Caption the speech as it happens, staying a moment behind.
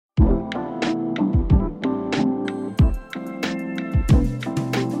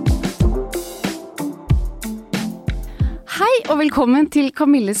Hei og velkommen til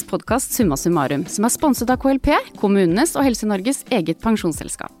Camilles podcast Summa Summarum, som sponset av KLP, kommunenes og Helse-Norges eget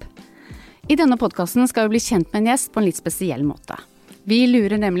pensjonsselskap. I denne podcasten skal vi bli kjent med en gjest på en litt spesiell måte. Vi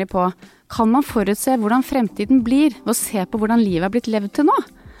lurer nemlig på, kan man forutse hvordan fremtiden blir ved å se på hvordan livet blitt levd til nå?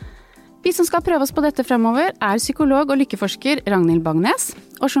 Vi som skal prøve oss på dette fremover psykolog og lykkeforsker Ragnhild Bagnes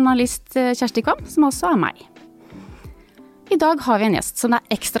og journalist Kjersti Kam, som også meg. I dag har vi en gjest som det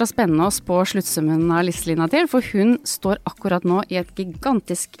ekstra spennende å spå sluttsummen av livslinja til, for hun står akkurat nå i et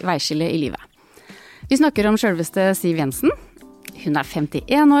gigantisk veiskille i livet. Vi snakker om selveste Siv Jensen. Hun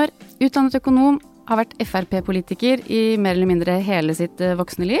 51 år, utdannet økonom, har vært FrP-politiker i mer eller mindre hele sitt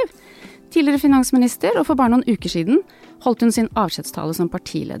voksne liv. Tidligere finansminister, og for bare noen uker siden holdt hun sin avskjedstale som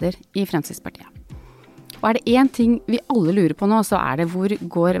partileder i Fremskrittspartiet. Og det en ting vi alle lurer på nå, så det hvor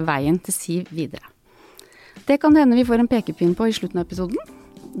går veien til Siv videre. Det kan hende vi får en pekepinn på i slutten av episoden.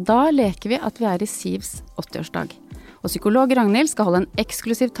 Da leker vi at vi i Sivs 80-årsdag. Og psykolog Ragnhild skal holde en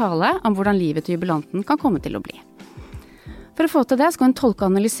eksklusiv tale om hvordan livet til jubilanten kan komme til å bli. For å få til det skal hun tolke og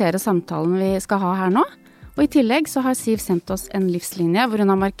analysere samtalen vi skal ha her nå. Og i tillegg så har Siv sendt oss en livslinje hvor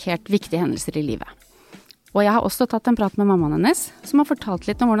hun har markert viktige hendelser i livet. Og jeg har også tatt en prat med mammaen hennes, som har fortalt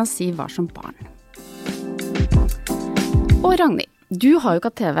litt om hvordan Siv var som barn. Og Ragnhild, du har jo ikke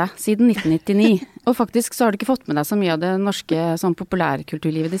hatt TV siden 1999, og faktisk så har du ikke fått med deg så mye av det norske sånn,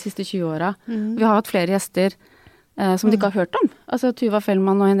 populærkulturlivet de siste 20 årene. Vi har hatt flere gjester som du ikke har hørt om. Altså Tuva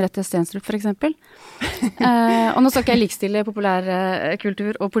Fellmann og Henriette Stenstrup for eksempel. Og nå skal ikke jeg likestille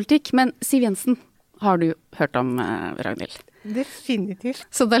populærkultur og politikk, men Siv Jensen har du hørt om, Ragnhild? Definitivt.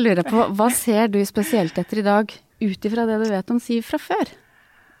 Så da lurer jeg på, hva ser du spesielt etter i dag, ut ifra det du vet om Siv fra før?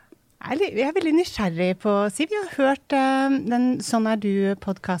 Jeg veldig nysgjerrig på Siv. Jeg har hørt den Sånn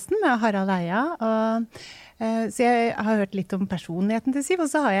du-podcasten med Harald Eia, så jeg har hørt litt om personligheten til Siv, og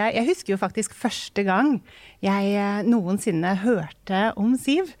så har jeg husker jo faktisk første gang jeg noensinne hørte om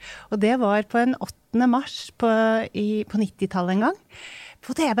Siv, og det var på en 8. mars på 90-tallet en gang,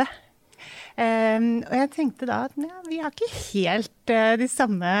 på TV. Og jeg tenkte da at vi har ikke helt de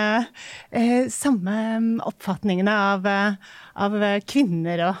samme oppfatningene av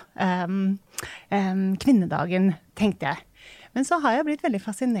kvinner og kvinnedagen, tenkte jeg. Men så har jeg blitt veldig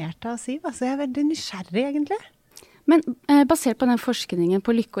fascinert av Siv, altså jeg veldig nysgjerrig egentlig. Men basert på den forskningen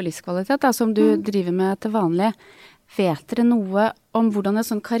på lykke og livskvalitet da, som du driver med til vanlig, vet dere noe om hvordan et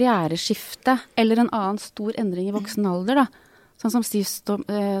sånn karriereskifte eller en annen stor endring i voksen alder da, sånn som Siv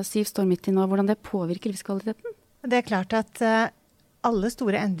står midt i nå, hvordan det påvirker livskvaliteten? Det klart at alle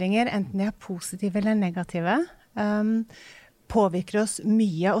store endringer, enten de positive eller negative, påvirker oss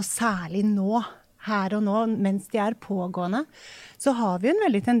mye, og særlig nå, her og nå, mens de pågående, så har vi en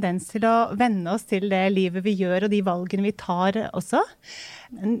veldig tendens til å venne oss til det livet vi gjør, og de valgene vi tar også.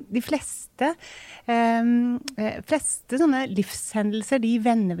 De fleste sånne livshendelser, de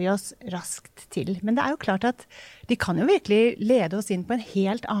venner vi oss raskt til. Men det jo klart at de kan jo virkelig lede oss inn på en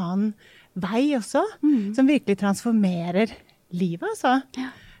helt annen vei også, som virkelig transformerer livet, altså. Ja.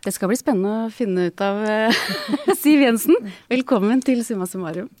 Det skal bli spennende å finne ut av Siv Jensen. Velkommen til Summa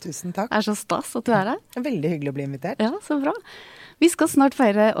Summarum. Tusen takk. Det så stas at du her. Veldig hyggelig å bli invitert. Ja, så bra. Vi skal snart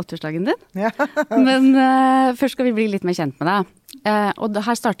feire 80-årsdagen din, ja. Men først skal vi bli litt mer kjent med deg. Og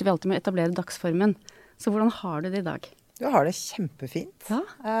her starter vi alltid med å etablere dagsformen. Så hvordan har du det i dag? Du har det kjempefint. Ja.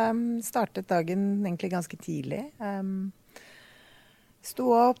 Startet dagen egentlig ganske tidlig.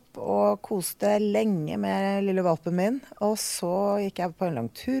 Sto opp og koste lenge med lille valpen min, og så gikk jeg på en lang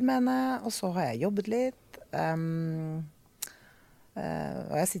tur med henne, og så har jeg jobbet litt. Og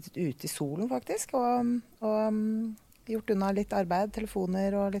jeg har sittet ute i solen faktisk, og gjort unna litt arbeid,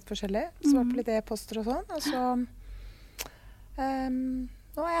 telefoner og litt forskjellig. Svart på litt e-poster og sånn, og så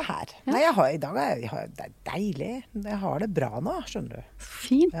nå jeg her. Ja. Nei, det deilig. Jeg har det bra nå, skjønner du.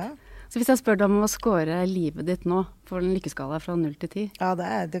 Fint. Ja. Så hvis jeg spør deg om å score livet ditt nå, for den lykkeskala fra 0 til 10? Ja,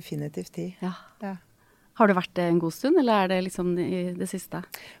 det definitivt 10. Ja. Ja. Har du vært det en god stund, eller det liksom i det siste?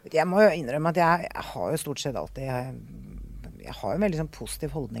 Jeg må jo innrømme at jeg har jo stort sett alltid... Jeg har en veldig sånn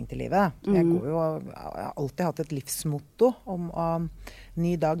positiv holdning til livet. Jeg har alltid hatt et livsmotto om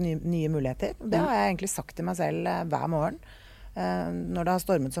ny dag, nye muligheter. Det har jeg egentlig sagt til meg selv hver morgen. Når det har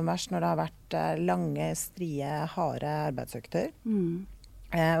stormet som verst, når det har vært lange, strie, harde arbeidsøkter.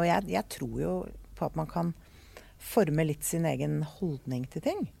 Og jeg tror jo på at man kan forme litt sin egen holdning til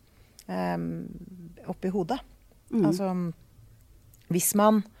ting oppi hodet. Altså, hvis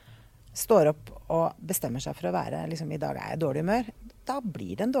man står opp og bestemmer seg for å være, liksom, i dag jeg i dårlig humør, da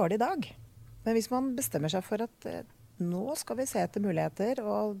blir det en dårlig dag. Men hvis man bestemmer seg for at nå skal vi se etter muligheter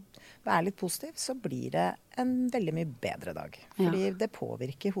og være litt positiv, så blir det en veldig mye bedre dag. Fordi det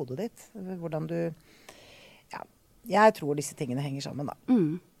påvirker hodet ditt, hvordan du jeg tror disse tingene henger sammen, da.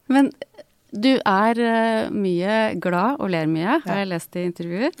 Men du mye glad og ler mye, har jeg lest i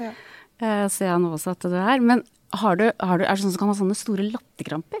intervjuer. Ja. Ser jeg nå også at du Men er det sånn som kan ha sånne store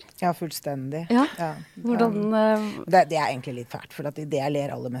latterkramper? Ja, fullstendig. Ja. Hvordan det egentlig litt fælt, for det jeg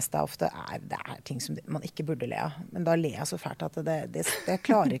ler aller mest av ofte, det er ting som man ikke burde le av. Men da ler jeg så fælt at jeg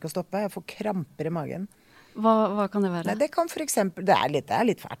klarer ikke å stoppe. Jeg får kramper i magen. Hva kan det være? Nei, det kan for eksempel, det er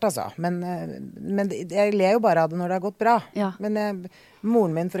litt fælt, altså. Men jeg ler jo bare av det når det har gått bra. Ja. Men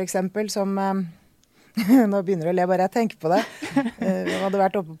moren min for eksempel, som nå begynner jeg å le bare jeg tenker på det. Hun hadde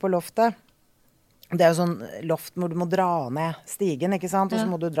vært oppe på loftet. Det er jo sånn loft hvor du må dra ned stigen, ikke sant? Og så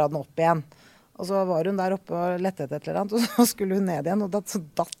må du dra den opp igjen. Og så var hun der oppe og lette etter et eller annet, og så skulle hun ned igjen. Og så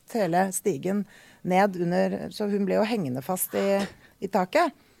datt hele stigen ned under, så hun ble jo hengende fast i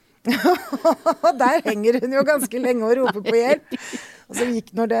taket. Og der henger hun jo ganske lenge og roper på hjelp. Og så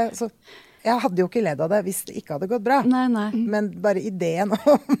gikk så jeg hadde jo ikke ledd av det hvis det ikke hadde gått bra. Nei. Men bare ideen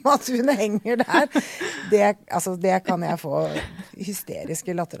om at hun henger der, det kan jeg få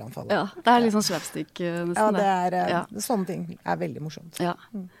hysteriske latteranfall. Ja, det er litt sånn slapstick nesten. Ja, sånne ting er veldig morsomt. Ja.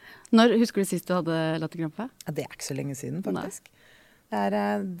 Husker du sist du hadde latterkrampe? Ja, det er ikke så lenge siden, faktisk. Nei. Det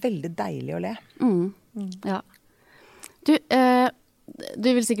er veldig deilig å le. Ja. Du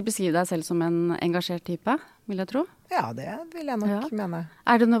vil sikkert beskrive deg selv som en engasjert type, vil jeg tro? Ja, det vil jeg nok mene.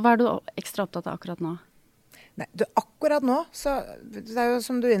 Hva er du ekstra opptatt av akkurat nå? Nei, akkurat nå, så det er jo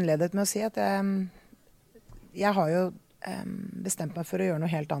som du innledet med å si, at jeg har jo bestemt meg for å gjøre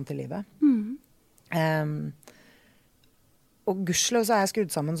noe helt annet i livet. Og gudskjelov så er jeg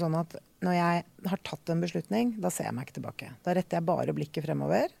skrudd sammen sånn at når jeg har tatt en beslutning, da ser jeg meg ikke tilbake. Da retter jeg bare blikket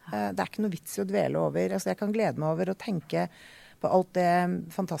fremover. Det er ikke noe vits i å dvele over. Altså, jeg kan glede meg over å tenke på alt det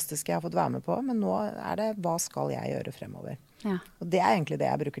fantastiske jeg har fått være med på, men nå er det hva skal jeg gjøre fremover. Ja. Og det er egentlig det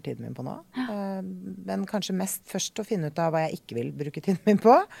jeg bruker tiden min på nå. Men kanskje mest først å finne ut av hva jeg ikke vil bruke tiden min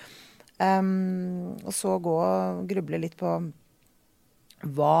på. Og så gå og gruble litt på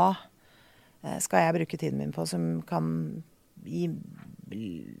hva skal jeg bruke tiden min på som kan gi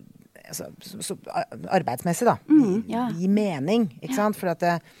arbeidsmessig da, gi mening, ikke sant? For at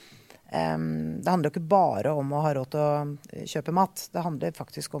det handler jo ikke bare om å ha råd til å kjøpe mat. Det handler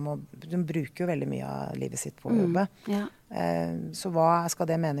faktisk om hun bruker jo veldig mye av livet sitt på å jobbe. Så hva skal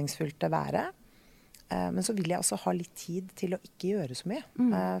det meningsfylte være? Men så vil jeg også ha litt tid til å ikke gjøre så mye.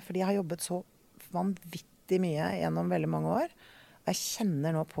 Fordi jeg har jobbet så vanvittig mye gjennom veldig mange år. Og jeg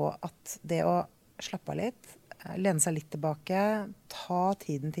kjenner nå på at det å slappe av litt, lene seg litt tilbake, ta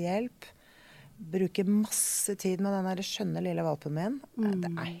tiden til hjelp, bruke masse tid med den der skjønne lille valpen min,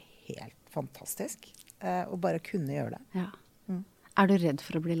 det er helt fantastisk å bare kunne gjøre det. Ja. Er du redd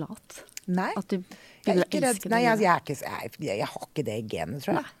for å bli lat? Nei, jeg er ikke redd. Nei, jeg har ikke det i genet,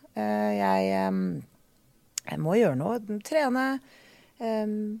 tror jeg. Jeg må gjøre noe, trene,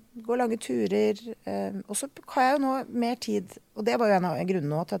 gå lange turer. Og så har jeg jo nå mer tid, og det var jo en av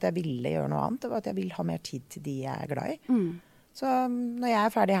grunnene nå til at jeg ville gjøre noe annet, det var at jeg vil ha mer tid til de jeg er glad i. Så når jeg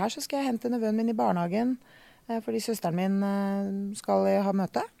er ferdig her, så skal jeg hente nevøen min i barnehagen, fordi søsteren min skal ha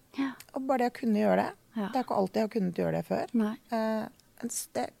møte. Ja. Og bare det å kunne gjøre det. Ja. Det er ikke alltid jeg har kunnet gjøre det før.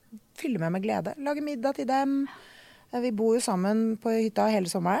 Det fyller meg med glede. Lage middag til dem. Vi bor jo sammen på hytta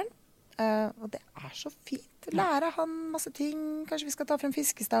hele sommeren. Og det er så fint. Lære han masse ting. Kanskje vi skal ta frem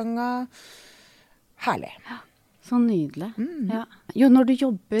fiskestanga. Herlig. Ja. Så nydelig. Ja. Jo, når du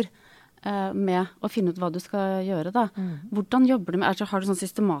jobber med å finne ut hva du skal gjøre da, hvordan jobber du med? Har du sånn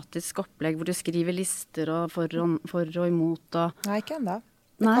systematisk opplegg hvor du skriver lister og for og imot? Nei, ikke enda.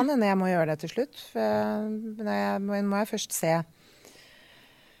 Det kan hende jeg må gjøre det til slutt. Må jeg først se.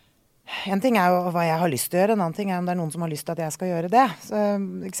 En ting er jo hva jeg har lyst til å gjøre, en annen ting er om det er noen som har lyst til at jeg skal gjøre det. Så,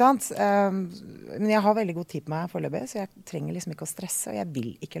 ikke sant? Men jeg har veldig god tid på meg foreløpig, så jeg trenger liksom ikke å stresse, og jeg vil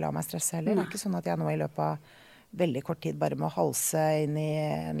ikke la meg stresse heller. Det er ikke sånn at jeg nå i løpet av veldig kort tid bare må halse inn i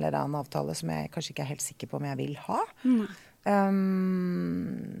en eller annen avtale som jeg kanskje ikke er helt sikker på om jeg vil ha.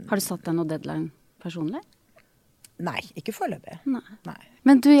 Har du satt deg noe deadline personlig? Nei, ikke foreløpig. Nei.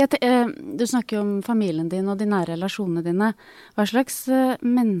 Men du snakker jo om familien din og de nære relasjonene dine. Hva slags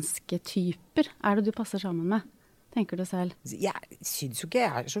mennesketyper er det du passer sammen med, tenker du selv? Jeg synes jo ikke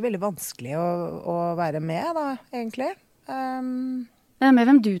jeg er så veldig vanskelig å være med da, egentlig. Med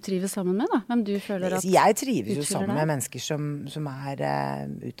hvem du trives sammen med da? Hvem du føler at jeg trives jo sammen med mennesker som er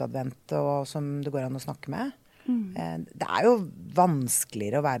utadvendte og som det går an å snakke med. Det er jo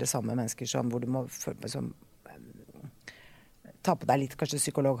vanskeligere å være sammen med mennesker hvor du må ta på deg litt kanskje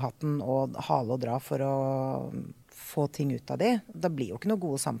psykologhatten og hale og dra for få ting ut av de. Da blir jo ikke noen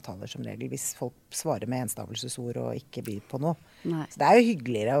gode samtaler som regel hvis folk svarer med enstavelsesord og ikke byr på noe. Nei. Så det er jo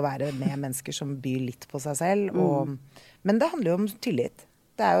hyggeligere å være med mennesker som byr litt på seg selv. Men det handler jo om tillit.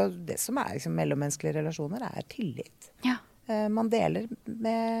 Det er jo det som er liksom, mellommenneskelige relasjoner, er tillit. Ja. Man deler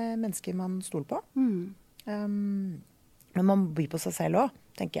med mennesker man stoler på. Men man byr på seg selv også,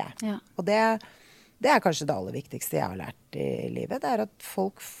 tenker jeg. Ja. Og det er kanskje det aller viktigste jeg har lært i livet. Det er at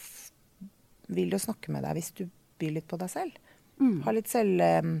folk vil jo snakke med deg hvis du byr litt på deg selv. Ha litt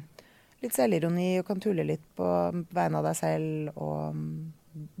selvironi og kan tulle litt på vegne av deg selv og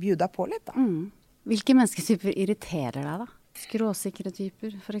bjuda på litt, da. Hvilke mennesketyper irriterer deg, da? Skråsikre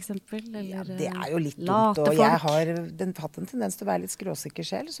typer, for eksempel? Eller Ja, det er jo litt dumt, late og jeg folk? har hatt en tendens til å være litt skråsikker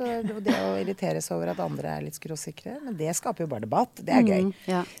selv, så det å irritere seg over at andre er litt skråsikre, men det skaper jo bare debatt. Det er gøy.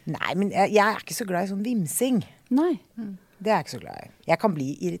 Ja. Nei, men jeg er ikke så glad i sånn vimsing. Nei. Det er jeg ikke så glad i. Jeg kan bli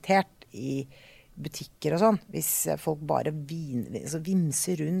irritert i butikker og sånn, hvis folk bare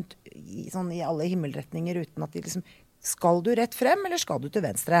vimser rundt i alle himmelretninger uten at de liksom skal du rett frem, eller skal du til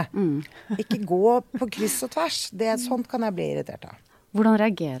venstre? Ikke gå på kryss og tvers. Sånt kan jeg bli irritert av. Hvordan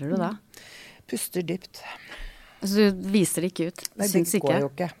reagerer du da? Puster dypt. Altså, du viser det ikke ut? Nei, Syns det går ikke? jo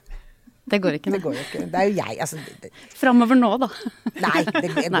ikke. Det går ikke, Det går jo ikke. Det er jo jeg, altså. Framover nå, da. Nei,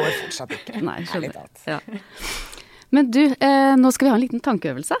 det går fortsatt ikke. Nei, skjønner. Ærlig talt. Ja. Men du, nå skal vi ha en liten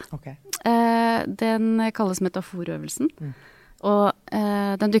tankeøvelse. Ok. Den kalles metaforøvelsen. Og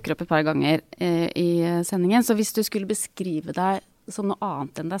den dukker opp et par ganger i sendingen. Så hvis du skulle beskrive deg som noe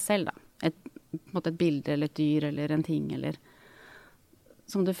annet enn deg selv, da. På en måte et bilde eller et dyr eller en ting, eller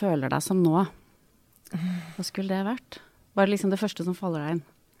som du føler deg som nå, hva skulle det vært? Bare liksom det første som faller deg inn.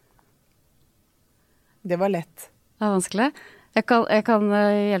 Det var lett. Det er vanskelig. Jeg kan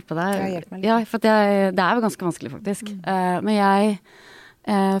hjelpe deg. Ja, hjelp meg litt. Ja, for det er jo ganske vanskelig, faktisk. Men jeg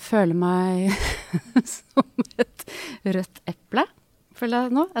føler meg som et rødt eple, føler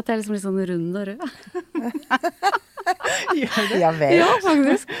jeg nå. At jeg er liksom litt sånn rund og rød. Ja vel. Ja,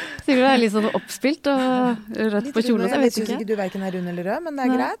 faktisk. Sikkert er litt sånn oppspilt og rødt på kjolen. Jeg vet ikke du hverken er rund eller rød, men det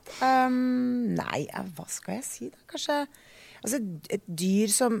er greit. Nei, hva skal jeg si da? Kanskje et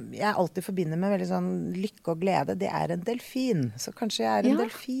dyr som jeg alltid forbinder med veldig sånn lykke og glede, det er en delfin. Så kanskje jeg er en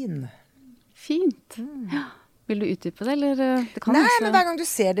delfin. Fint. Ja. Vil du utdype det, eller? Det kan Nei, også... men hver gang du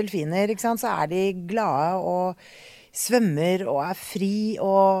ser delfiner, ikke sant, så er de glade og svømmer og er fri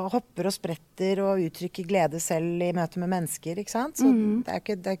og hopper og spretter og uttrykker glede selv i møte med mennesker, ikke sant? Så det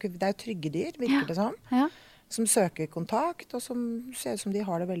er jo trygge dyr, virker det som. Ja. Som søker kontakt, og som ser ut som de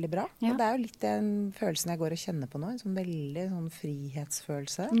har det veldig bra. Ja. Og det er jo litt den følelsen jeg går og kjenner på nå. En sånn veldig sånn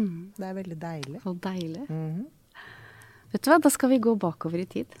frihetsfølelse. Det er veldig deilig. Så deilig. Vet du hva, da skal vi gå bakover i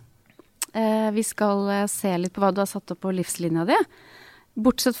tid. Vi skal se litt på hva du har satt opp på livslinja di.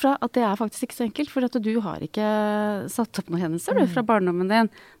 Bortsett fra at det er faktisk ikke så enkelt, for at du har ikke satt opp noen hendelser fra barndommen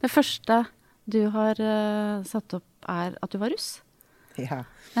din. Det første du har satt opp er at du var russ. Ja.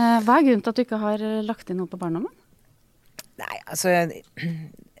 Hva er grunnen til at du ikke har lagt inn noe på barndommen? Nei, altså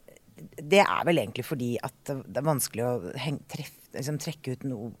det er vel egentlig fordi at det er vanskelig å trekke ut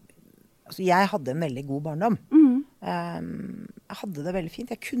noe. Altså, jeg hadde en veldig god barndom. Jeg hadde det veldig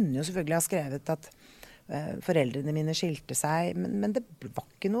fint. Jeg kunne jo selvfølgelig ha skrevet at foreldrene mine skilte seg, men det var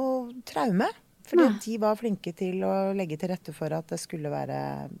ikke noe traume. Fordi de var flinke til å legge til rette for at det skulle være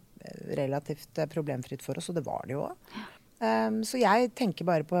relativt problemfritt for oss, og det var det jo også. Så jeg tenker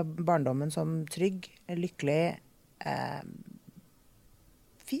bare på barndommen som trygg, lykkelig,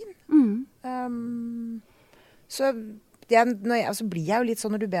 fin. Så blir jeg jo litt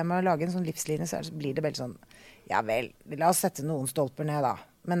sånn, når du ber meg å lage en sånn livslinje, så blir det veldig sånn, ja vel, la oss sette noen stolper ned da.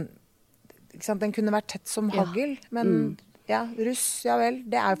 Men ikke sant, den kunne vært tett som hagl, men ja, russ, ja vel.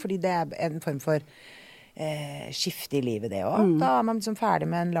 Det er fordi det er en form for skifte i livet det også. Da er man liksom ferdig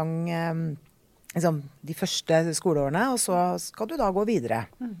med en lang... liksom, de første skoleårene, og så skal du da gå videre.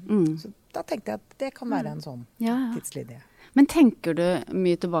 Så da tenkte jeg at det kan være en sånn tidslinje. Men tenker du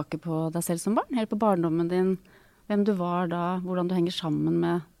mye tilbake på deg selv som barn? Eller på barndommen din? Hvem du var da? Hvordan du henger sammen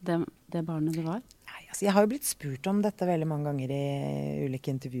med det barnet du var? Nei, altså, jeg har jo blitt spurt om dette veldig mange ganger i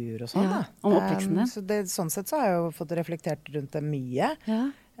ulike intervjuer og sånn. Ja, om oppveksten din. Så sånn sett så har jeg jo fått reflektert rundt det mye. Ja.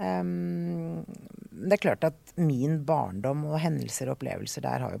 Det er klart at min barndom og hendelser og opplevelser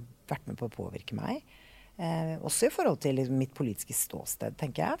der har jo vært med på å påvirke meg. Også i forhold til liksom, mitt politiske ståsted,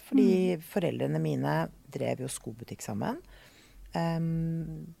 tenker jeg. Fordi foreldrene mine drev jo skobutikk sammen.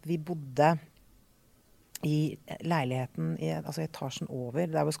 Vi bodde i leiligheten, altså etasjen over,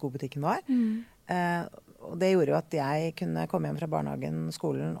 der hvor skobutikken var. Og det gjorde jo at jeg kunne komme hjem fra barnehagen,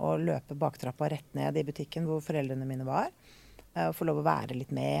 skolen, og løpe baktrappa rett ned i butikken hvor foreldrene mine var. få lov å være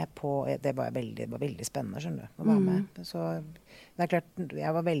litt med på, det var veldig spennende, skjønner du, å være med. Så det er klart,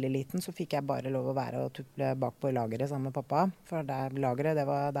 jeg var veldig liten, så fikk jeg bare lov å være og tuple bak på lageret sammen med pappa, for lageret, der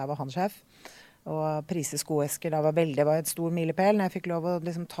var han sjef. Og prise skoesker, det var et stor milepæl når jeg fikk lov å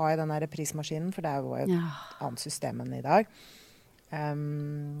liksom ta i den der prismaskinen, for det var jo et annet system enn i dag.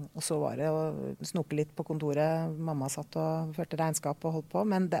 Og så var det å snoke litt på kontoret. Mamma satt og førte regnskap og holdt på.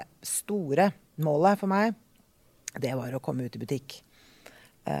 Men det store målet for meg, det var å komme ut i butikk.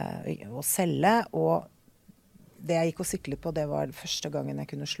 Og selge. Og det jeg gikk og syklet på, det var første gangen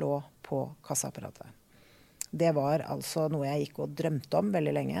jeg kunne slå på kassaapparatet. Det var altså noe jeg gikk og drømte om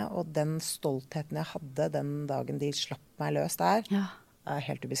veldig lenge. Og den stoltheten jeg hadde den dagen de slapp meg løs der, er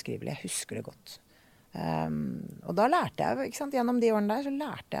helt ubeskrivelig. Jeg husker det godt. Og da lærte jeg, ikke sant, gjennom de årene der, så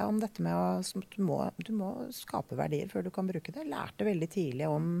lærte jeg om dette med at du må skape verdier før du kan bruke det. Jeg lærte veldig tidlig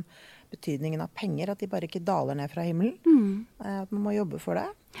om betydningen av penger, at de bare ikke daler ned fra himmelen. At man må jobbe for det.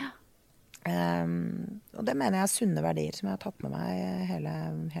 Og det mener jeg er sunne verdier som jeg har tatt med meg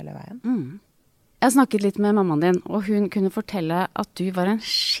hele veien. Jeg snakket litt med mammaen din, og hun kunne fortelle at du var en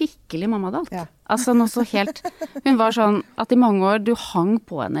skikkelig mammadalt. Ja. Altså noe så helt... Hun var sånn at i mange år du hang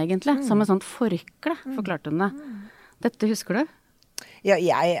på henne egentlig, som et sånt forkle, forklarte hun det. Dette husker du? Ja,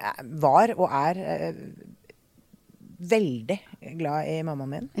 jeg var og er veldig glad i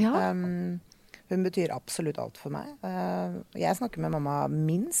mammaen min. Ja. Hun betyr absolutt alt for meg. Jeg snakker med mamma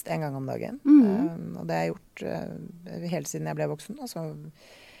minst en gang om dagen, og det har jeg gjort helt siden jeg ble voksen, altså...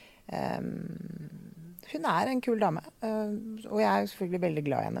 Hun er en kul dame, og jeg er selvfølgelig veldig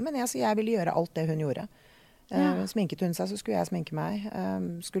glad i henne, men jeg ville gjøre alt det hun gjorde. Sminket hun seg, så skulle jeg sminke meg.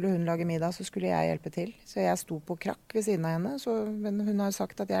 Skulle hun lage middag, så skulle jeg hjelpe til. Så jeg sto på krakk ved siden av henne, men hun har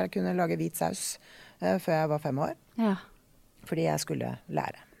sagt at jeg kunne lage hvit saus før jeg var 5 år. Ja. Fordi jeg skulle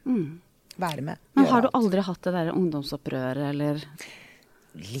lære. Være med. Men har du aldri hatt det der ungdomsopprøret, eller?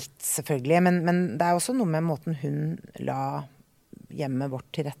 Litt, selvfølgelig, men det er også noe med måten hun la hjemmet vårt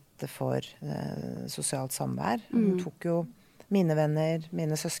til rette for sosialt samvær. Hun tok jo mine venner,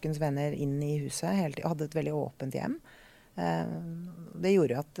 mine søskens venner inn i huset, og hadde et veldig åpent hjem. Det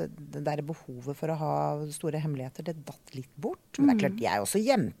gjorde jo at det der behovet for å ha store hemmeligheter, det datt litt bort. Men det er klart, jeg også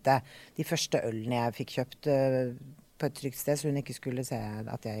gjemte de første ølene jeg fikk kjøpt på et trygt sted, så hun ikke skulle se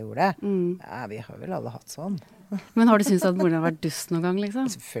at jeg gjorde det. Ja, vi har vel alle hatt sånn. Men har du syntes at moren har vært dust noen gang, liksom?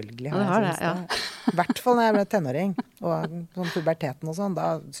 Selvfølgelig har jeg syntes det. I hvert fall når jeg ble tenåring, og sånn puberteten og sånn, da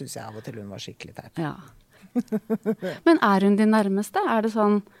synes jeg av og til hun var skikkelig teit. Ja. Men er hun din nærmeste? Er det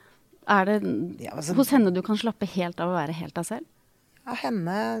sånn, hos henne du kan slappe helt av å være helt deg selv? Ja,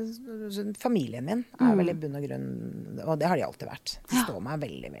 familien min er vel i bunn og grunn, og det har de alltid vært. De står meg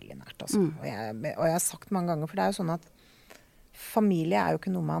veldig, veldig nært. Altså. Og jeg har sagt mange ganger, for det er jo sånn at familie er jo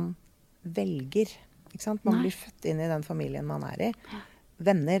ikke noe man velger. Ikke sant? Man blir født inn i den familien man er i.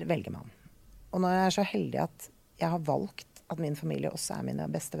 Venner velger man. Og når jeg er så heldig at jeg har valgt at min familie også er mine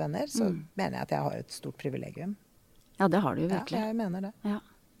beste venner, så mener jeg at jeg har et stort privilegium. Ja, det har du jo virkelig. Ja, jeg mener det. Ja.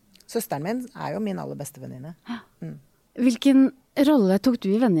 Søsteren min er jo min aller beste venninne. Ja. Hvilken rolle tok du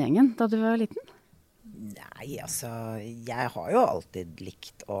i vennegjengen da du var liten? Nei, altså, jeg har jo alltid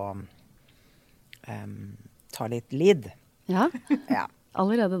likt å ta litt lead. Ja? Ja.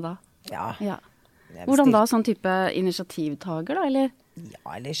 Allerede da? Ja. Hvordan da? Sånn type initiativtager da, eller?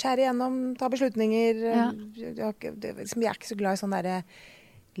 Ja, eller skjære igjennom, ta beslutninger. Ja. Jeg er ikke så glad i sånn derre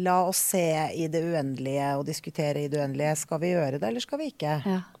la oss se i det uendelige og diskutere i det uendelige. Skal vi gjøre det, eller skal vi ikke?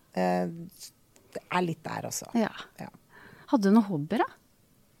 Ja. Det er litt der også. Ja. Hadde du noen hobbyer da?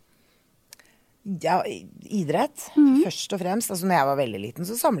 Ja, idrett, først og fremst. Altså, når jeg var veldig liten,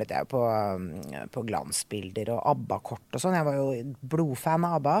 så samlet jeg på glansbilder og ABBA-kort og sånn. Jeg var jo blodfan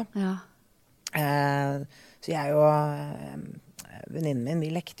av ABBA. Ja. Så jeg og venninnen min,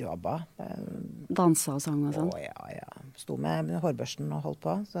 vi lekte jo ABBA. Dansa og sang og sånn? Ja. Sto med hårbørsten og holdt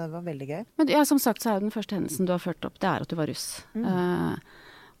på, så det var veldig gøy. Men ja, som sagt så er jo den første hendelsen du har ført opp, det er at du var russ.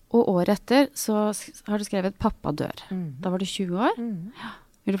 Og året etter så har du skrevet 'Pappa dør'. Da var du 20 år. Ja.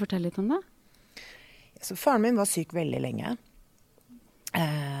 Vil du fortelle litt om det? Så faren min var syk veldig lenge.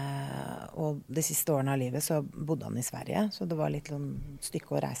 Og de siste årene av livet så bodde han i Sverige, så det var litt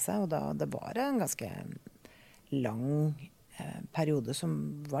stykke å reise. Og det var en ganske lang periode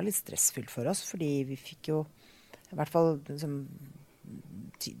som var litt stressfylt for oss, fordi vi fikk jo i hvert fall liksom,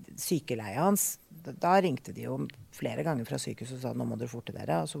 sykeleie hans. Da ringte de jo flere ganger fra sykehuset og sa nå må dere forte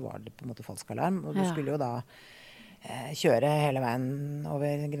dere, og så var det på en måte falsk alarm. Og du skulle jo da kjøre hele veien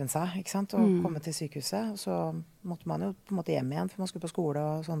over grensa, ikke sant, og komme til sykehuset. Og så måtte man jo på en måte hjem igjen, for man skulle på skole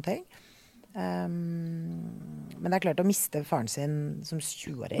og sånne ting. Men det er klart å miste faren sin som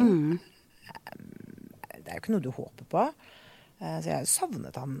 20-åring, det er jo ikke noe du håper på. Så jeg har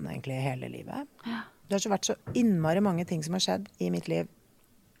savnet han egentlig hele livet. Det har vært så innmari mange ting som har skjedd i mitt liv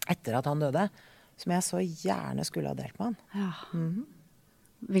etter at han døde, som jeg så gjerne skulle ha delt med han. Ja.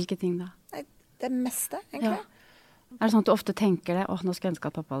 Hvilke ting da? Nei, det meste, egentlig. Ja. Er det sånn at du ofte tenker det, nå skulle jeg ønske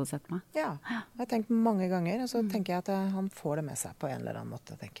at pappa hadde sett meg? Ja, jeg har tenkt mange ganger, og så tenker jeg at han får det med seg på en eller annen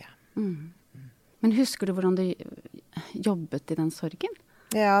måte, tenker jeg. Men husker du hvordan du jobbet i den sorgen?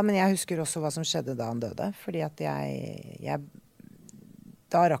 Ja, men jeg husker også hva som skjedde da han døde. Fordi at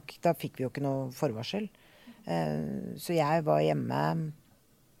da fikk vi jo ikke noe forvarsel. Så jeg var hjemme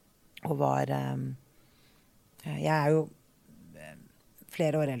og var Jeg er jo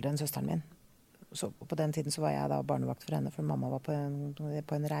flere år eldre enn søsteren min. Så på den tiden så var jeg da barnevakt for henne, for mamma var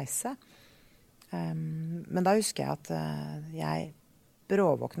på en reise. Men da husker jeg at jeg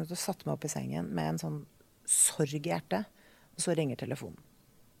bråvåknet og satte meg opp i sengen med en sånn sorg i hjertet, og så ringer telefonen.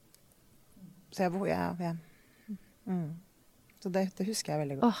 Så Så det husker jeg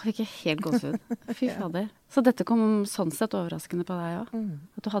veldig godt. Fikk jeg helt gåsehud. Fy fader. Så dette kom sånn sett overraskende på deg også,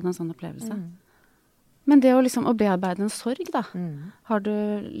 at du hadde en sånn opplevelse. Men det å bearbeide en sorg da, har du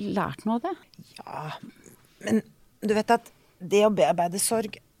lært noe av det? Ja, men du vet at det å bearbeide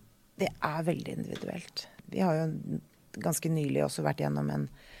sorg, det er veldig individuelt. Vi har jo ganske nylig også vært gjennom en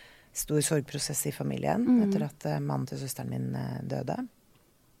stor sorgprosess i familien, etter at mannen til søsteren min døde.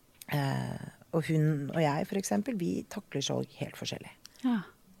 Og hun og jeg, for eksempel, vi takler sorg helt forskjellig. Ja.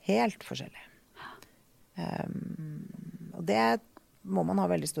 Helt forskjellig. Og det må man ha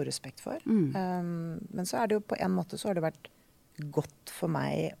veldig stor respekt for. Men så er det jo på en måte så har det vært godt for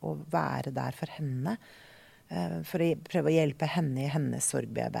meg å være der for henne. For å prøve å hjelpe henne i hennes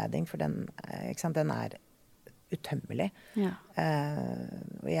sorgbearbeiding, for den er utømmelig. Ja.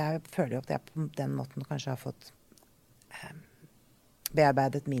 Og jeg føler jo at jeg på den måten kanskje har fått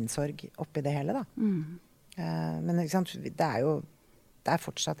bearbeidet min sorg oppi det hele, da. Men det er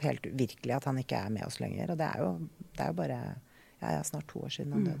fortsatt helt virkelig at han ikke er med oss lenger, og det er jo bare snart 2 år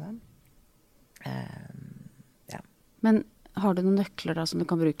siden han døde. Ja. Men har du noen nøkler da som du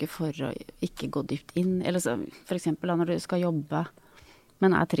kan bruke for å ikke gå dypt inn? Eller så, for eksempel da, når du skal jobbe,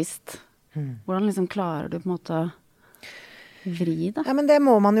 men er trist. Hvordan liksom klarer du på en måte vri det? Ja, men det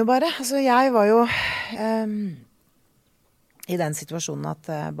må man jo bare. Altså, jeg var jo i den situasjonen at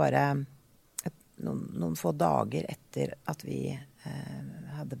bare noen få dager etter at vi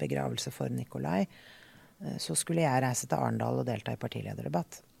hadde begravelse for Nikolai, så skulle jeg reise til Arendal og delta i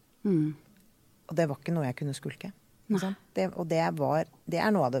partilederdebatt. Og det var ikke noe jeg kunne skulke. Og det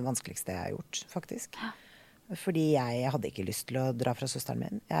er noe av det vanskeligste jeg har gjort, faktisk. Fordi jeg hadde ikke lyst til å dra fra søsteren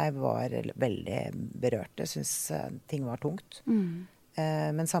min. Jeg var veldig berørt. Jeg syntes ting var tungt.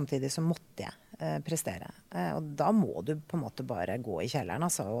 Men samtidig så måtte jeg prestere. Og da må du på en måte bare gå i kjelleren,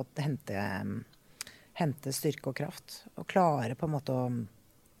 altså, og hente styrke og kraft. Og klare på en måte å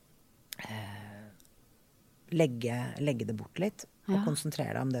legge det bort litt. Og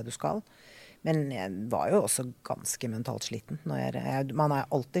konsentrere deg om det du skal. Men jeg var jo også ganske mentalt sliten. Man er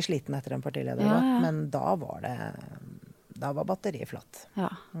alltid sliten etter en partilederdebatt, men da var batteriet flatt.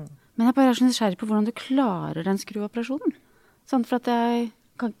 Ja. Men jeg bare er så nysgjerrig på hvordan du klarer den skruoperasjonen. Sånn for at jeg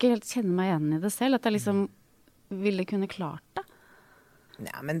kan ikke helt kjenne meg igjen i det selv, at jeg liksom ville kunne klart det.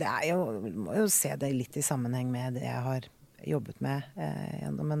 Ja, men du må jo se det litt i sammenheng med det jeg har jobbet med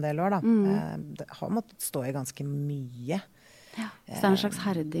gjennom en del år, da. Det har måttet stå i ganske mye. Ja, så det er en slags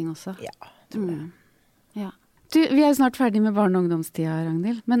herding også. Ja, tror jeg. Ja. Vi er jo snart ferdig med barne- og ungdomstida,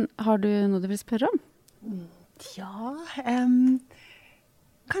 Ragnhild. Men har du noe du vil spørre om? Ja,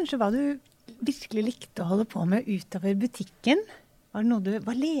 kanskje hva du virkelig likte å holde på med utover butikken?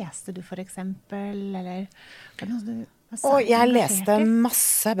 Hva leste du for eksempel? Eller var det noe du jeg leste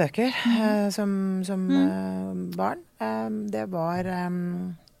masse bøker som barn. Det var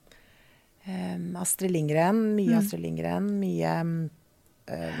Astrid Lindgren, mye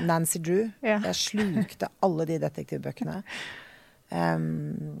Nancy Drew. Ja. Jeg slukte alle de detektivbøkene.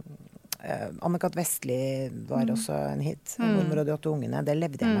 Anne-Kat. Vestli var også en hit. 'Mormor og de 8 ungene'. Det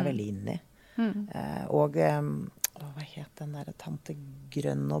levde jeg meg veldig inn i. Og hva het den der Tante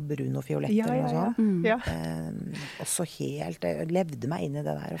Grønn og Brun og Fiolett eller noe sånt. Ja. Også helt jeg levde meg inn i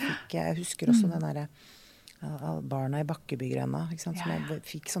det der. Og jeg husker også den derre barna i Bakkebygrønna, ikke sant? Som jeg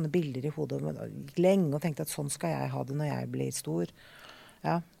fikk sånne bilder i hodet og gikk lenge og tenkte at sånn skal jeg ha det når jeg blir stor.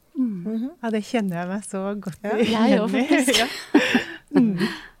 Ja. Ja, det kjenner jeg meg så godt i. Jeg òg, faktisk.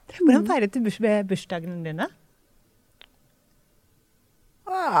 Hvordan feiret du bursdagene dine?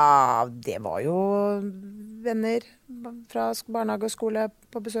 Ja, det var jo venner fra barnehage og skole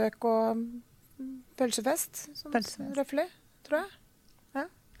på besøk og pølsefest. Sånn røffelig, tror jeg. Ja.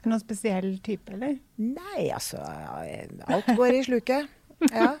 Noen spesiell type, eller? Nei, altså, alt går i sluket.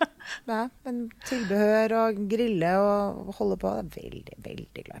 Ja, men tilbehør og grille og holde på, det veldig,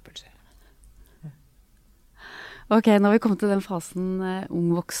 veldig glad i pølser. Ok, nå har vi kommet til den fasen ung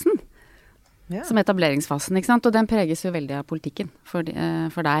voksen, som etableringsfasen, ikke sant? Og den preges jo veldig av politikken for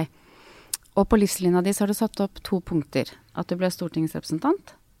deg. Og på livslinja di så har du satt opp 2 punkter. At du ble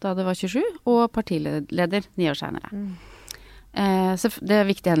stortingsrepresentant da du var 27, og partileder 9 år senere. Det er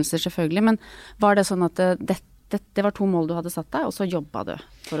viktige hendelser selvfølgelig, men var det sånn at det var 2 mål du hadde satt deg, og så jobbet du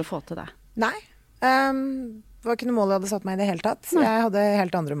for å få til det? Nei, det var ikke noe mål jeg hadde satt meg i det hele tatt. Nei. Jeg hadde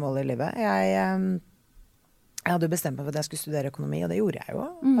helt andre mål i livet. Jeg hadde bestemt meg for at jeg skulle studere økonomi, og det gjorde jeg jo.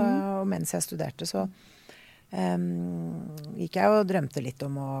 Og mens jeg studerte så gikk jeg og drømte litt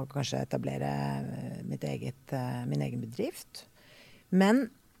om å kanskje etablere min egen bedrift. Men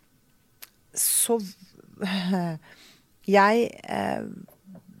så jeg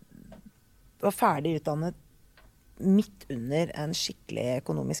var ferdig utdannet midt under en skikkelig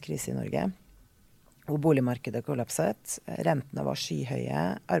økonomisk krise i Norge, hvor boligmarkedet kollapset, rentene var skyhøye,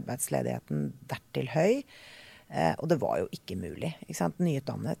 arbeidsledigheten dertil høy, og det var jo ikke mulig. Ikke sant?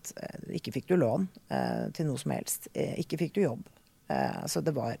 Nyutdannet, ikke fikk du lån til noe som helst, ikke fikk du jobb. Så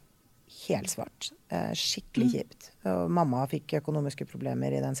det var helt svart, skikkelig kjipt. Og mamma fikk økonomiske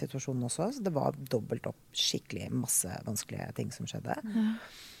problemer i den situasjonen også, så det var dobbelt opp skikkelig masse vanskelige ting som skjedde.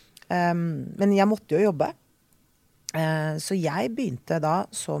 Men jeg måtte jo jobbe. Så jeg begynte da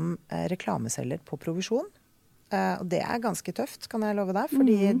som reklameselger på provisjon. Og det er ganske tøft, kan jeg love deg,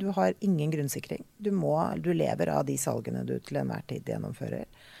 fordi du har ingen grunnsikring. Du lever av de salgene du til enhver tid gjennomfører.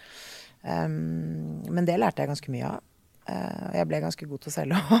 Men det lærte jeg ganske mye av. Jeg ble ganske god til å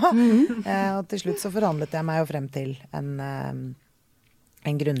selge også. Og til slutt så forhandlet jeg meg jo frem til en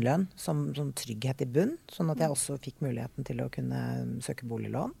grunnlønn som trygghet i bunn, sånn at jeg også fikk muligheten til å kunne søke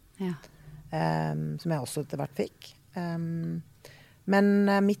boliglån. Ja. Som jeg også etter hvert fikk. Men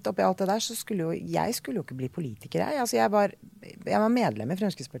midt oppi alt det der så skulle jeg jo ikke bli politiker. Jeg var medlem i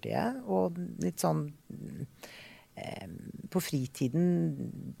Fremskrittspartiet, og litt sånn på fritiden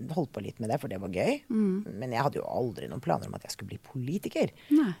holdt på litt med det, for det var gøy. Men jeg hadde jo aldri noen planer om at jeg skulle bli politiker.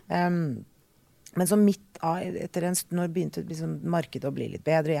 Men så når begynte liksom markedet å bli litt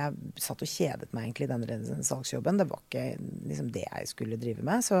bedre, jeg satt og kjedet meg egentlig i den salgsjobben. Det var ikke liksom det jeg skulle drive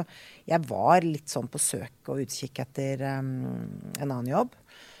med. Så jeg var litt sånn på søk og utkikk etter en annen jobb.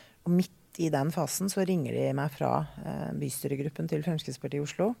 Og midt i den fasen så ringer de meg fra bystyregruppen til Fremskrittspartiet i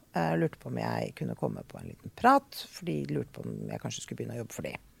Oslo. Jeg lurte på om jeg kunne komme på en liten prat, for de lurte på om jeg kanskje skulle begynne å jobbe for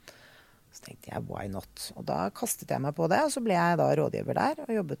dem. Så tenkte jeg, why not? Og da kastet jeg meg på det, og så ble jeg da rådgiver der,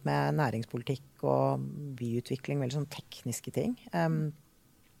 og jobbet med næringspolitikk og byutvikling, veldig sånn tekniske ting, som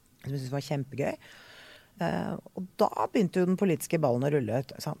jeg synes var kjempegøy. Og da begynte jo den politiske ballen å rulle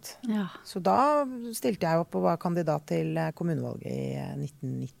ut, sant? Ja. Så da stilte jeg opp og var kandidat til kommunevalget i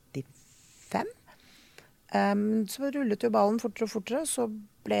 1995. Så rullet jo ballen fortere og fortere, så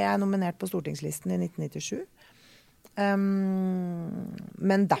ble jeg nominert på stortingslisten i 1997.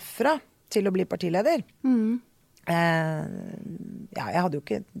 Men derfra til å bli partileder, jeg hadde jo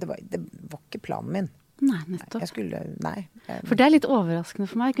ikke, det var ikke planen min. Nei, nettopp. For det er litt overraskende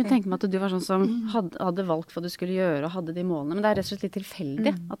for meg. Jeg kunne tenke meg at du var sånn som hadde valgt hva du skulle gjøre og hadde de målene, men det er rett og slett litt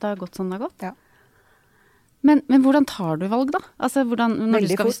tilfeldig at det har gått sånn det har gått. Ja. Men hvordan tar du valg da? Altså,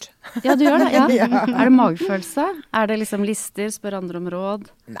 veldig fort. Ja, du gjør det, ja. Ja. Er det magefølelse? Er det liksom lister, spør andre om råd?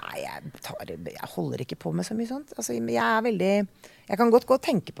 Nei, jeg holder ikke på med så mye sånt. Altså, jeg kan godt gå og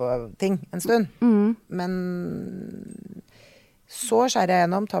tenke på ting en stund, men så skjærer jeg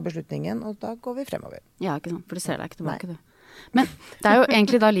gjennom, tar beslutningen, og da går vi fremover. Ja, ikke sant, for du ser deg ikke tilbake, du. Men det er jo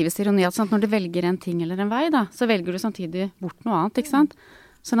egentlig da livets ironi at når du velger en ting eller en vei da, så velger du samtidig bort noe annet, ikke sant?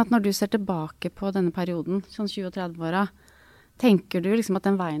 Sånn at når du ser tilbake på denne perioden, sånn 20- og 30-åra, tenker du liksom at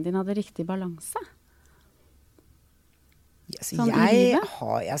den veien din hadde riktig balanse?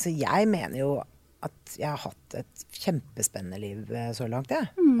 Jeg mener jo at jeg har hatt et kjempespennende liv så langt, jeg.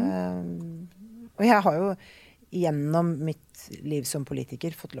 Og jeg har jo gjennom mitt liv som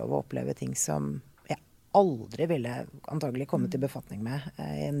politiker fått lov å oppleve ting som jeg aldri ville antagelig komme til befatning med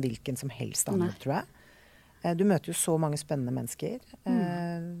i en hvilken som helst annen, tror jeg. Du møter jo så mange spennende mennesker.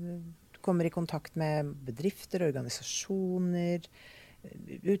 Du kommer i kontakt med bedrifter, organisasjoner,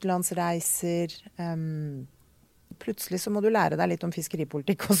 utenlandsreiser. Plutselig så må du lære deg litt om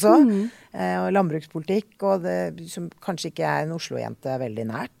fiskeripolitikk også, og landbrukspolitikk, og det som kanskje ikke er en Oslo-jente veldig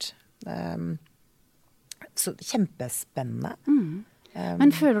nært. Så kjempespennende.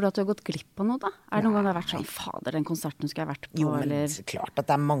 Men føler du at du har gått glipp av noe da? Er det noen gang det har vært sånn, fader, den konserten skulle jeg vært på? Jo, men eller? Klart at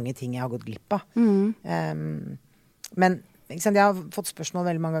det er mange ting jeg har gått glipp av. Men ikke sant, jeg har fått spørsmål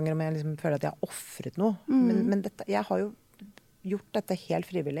veldig mange ganger om jeg liksom føler at jeg har offret noe. Men jeg har jo gjort dette helt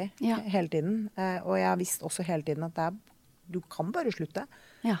frivillig hele tiden. Og jeg har visst også hele tiden at du kan bare slutte.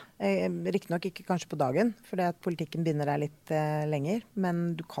 Ja. Riktignok ikke kanskje på dagen, fordi at politikken binder deg litt lenger.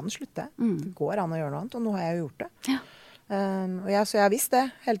 Men du kan slutte. Det går an å gjøre noe annet, og nå har jeg jo gjort det. Ja. Så jeg har visst det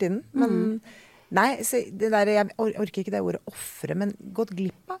hele tiden. Men nei, det der, jeg orker ikke det ordet offre, men gått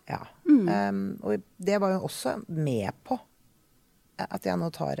glipp av. Ja. Og det var jo også med på at jeg nå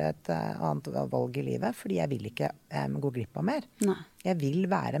tar et annet valg i livet, fordi jeg vil ikke gå glipp av mer. Nei. Jeg vil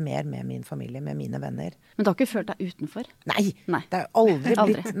være mer med min familie, med mine venner. Men du har ikke følt deg utenfor? Nei. Det er jo aldri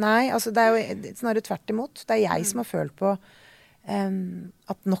blitt... Nei, altså det er jo snarere tvert imot. Det er jeg som har følt på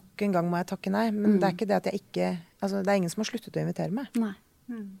at nok en gang må jeg takke nei. Men det er ikke det at jeg ikke... Altså det er ingen som har sluttet å invitere meg. Nei.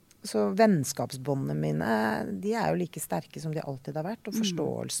 Så vennskapsbåndene mine, de er jo like sterke som de alltid har vært. Og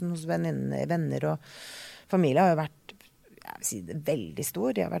forståelsen hos venner og familie har jo vært, jeg vil si det, veldig stor.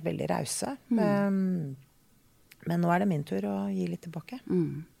 De har vært veldig rause. Men nå er det min tur å gi litt tilbake.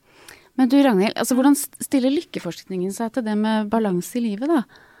 Men du Ragnhild, altså hvordan stiller lykkeforskningen seg til det med balanse i livet da?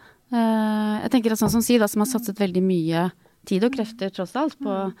 Jeg tenker at sånn som Siv da, som har satset veldig mye tid og krefter tross alt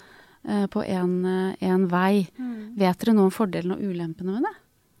på en vei. Vet dere noe om fordelene og ulempene med det?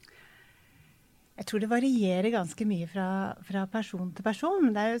 Jeg tror det varierer ganske mye fra person til person.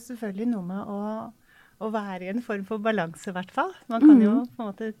 Men det er jo selvfølgelig noe med å være i en form for balanse i hvert fall. Man kan jo på en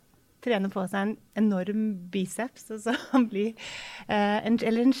måte trene på seg en enorm biceps, og så bli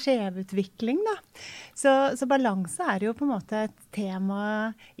eller en skjevutvikling da. Så balanse er jo på en måte et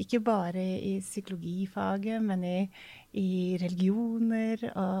tema, ikke bare i psykologifaget, men i religioner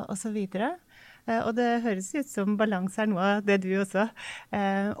og så videre. Og det høres ut som balanse er noe av det du også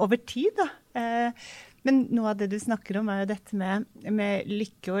over tid da. Men noe av det du snakker om er jo dette med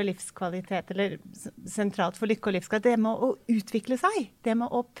lykke og livskvalitet, eller sentralt for lykke og livskvalitet, det med å utvikle seg, det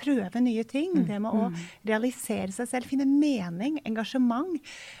med å prøve nye ting, det med å realisere seg selv, finne mening, engasjement.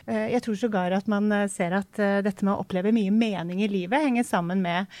 Jeg tror sågar at man ser at dette med å oppleve mye mening i livet henger sammen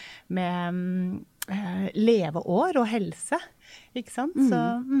med leveår og helse, ikke sant? Så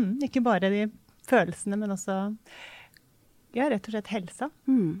ikke bare de følelsene, men også rett og slett helsa.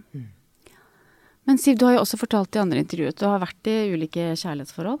 Men Siv, du har jo også fortalt i andre intervjuer at du har vært i ulike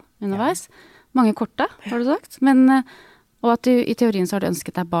kjærlighetsforhold underveis. Mange korte, har du sagt. Og at du, i teorien så har du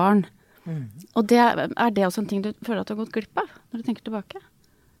ønsket deg barn. Og er det også en ting du føler at du har gått glipp av, når du tenker tilbake?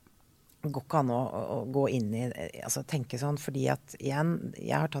 Det går ikke an å gå inn i, altså tenke sånn, fordi at igjen,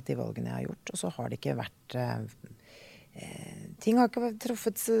 jeg har tatt de valgene jeg har gjort, og så har det ikke vært... ting har ikke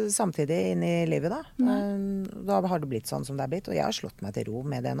truffet samtidig inn i livet da. Da har det blitt sånn som det er blitt, og jeg har slått meg til ro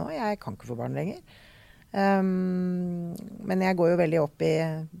med det nå. Jeg kan ikke få barn lenger. Men jeg går jo veldig opp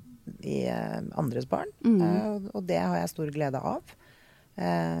i andres barn, og det har jeg stor glede av.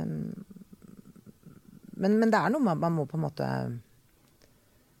 Men det er noe man må på en måte...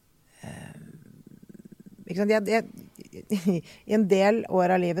 ikke sant? I en del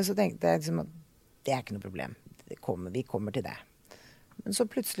år av livet så tenkte jeg liksom at det er ikke noe problem. Vi kommer til det. Men så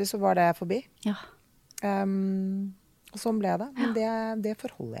plutselig så var det forbi. Ja. Og sånn ble det. Men det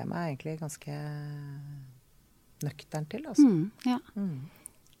forholder jeg meg egentlig ganske nøktern til. Altså.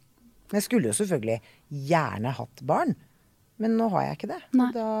 Men jeg skulle jo selvfølgelig gjerne hatt barn. Men nå har jeg ikke det.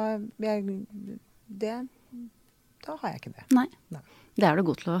 Da har jeg ikke det. Nei. Det er du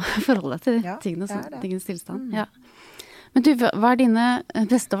god til å forholde deg til tingens tilstand. Ja. Men du, hva er dine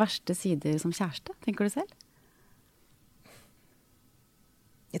beste og verste sider som kjæreste, tenker du selv?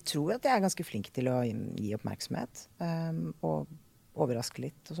 Jeg tror at jeg er ganske flink til å gi oppmerksomhet og overraske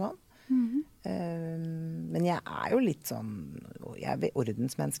litt og sånn. Men jeg er jo litt sånn, jeg er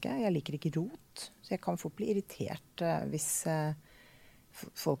ordensmenneske, jeg liker ikke rot, så jeg kan fort bli irritert hvis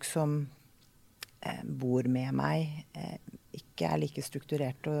folk som bor med meg ikke er like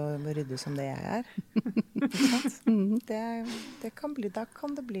strukturert og rydde som det jeg er. Det kan bli, da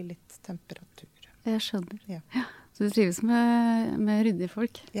kan det bli litt temperatur. Jeg skjønner. Ja. Så du trives med ryddige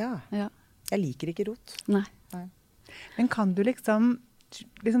folk? Ja. Jeg liker ikke rot. Nei. Men kan du liksom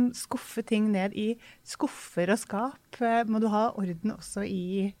skuffe ting ned i skuffer og skap? Må du ha orden også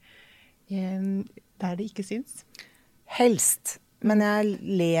i der det ikke syns? Helst. Men jeg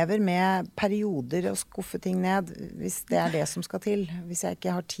lever med perioder å skuffe ting ned, hvis det er det som skal til. Hvis jeg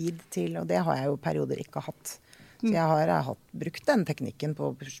ikke har tid til, og det har jeg jo perioder ikke hatt. Så jeg har brukt den teknikken på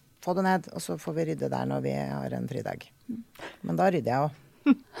å få det ned, og så får vi rydde der når vi har en fridag. Men da rydder jeg også.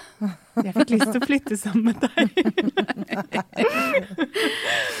 Jeg fikk lyst til å flytte sammen med deg.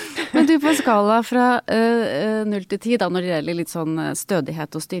 Men du, på skala fra 0 til 10, da, når det gjelder litt sånn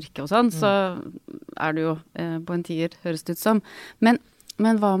stødighet og styrke og sånn, så du jo på en 10, høres det ut som. Men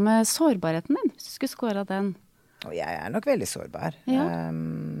hva med sårbarheten din, hvis du skulle skåre den? Og jeg nok veldig sårbar. Ja.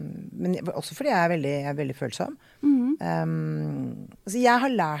 Men også fordi jeg er veldig følsom. Altså jeg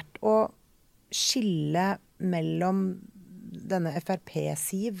har lært å skille mellom denne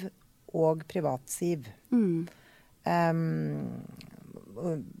FRP-siv og privat-siv.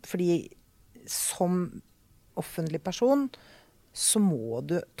 Fordi som offentlig person så må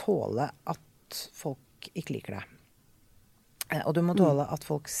du tåle at folk ikke liker deg. Og du må tåle at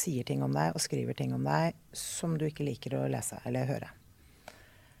folk sier ting om deg og skriver ting om deg som du ikke liker å lese eller høre.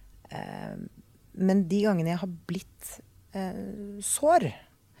 Men de gangene jeg har blitt sår,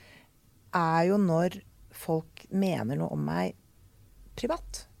 er jo når folk mener noe om meg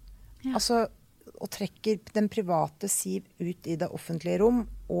privat. Ja. Altså, og trekker den private siv ut i det offentlige rom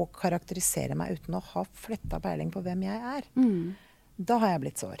og karakteriserer meg uten å ha fletta peiling på hvem jeg er. Da har jeg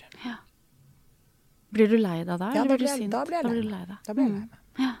blitt sår. Ja. Blir du lei deg da? Ja, eller da blir jeg lei meg. Da blir jeg lei meg.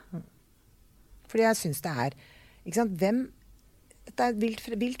 Ja. Fordi jeg synes det er, ikke sant, dette er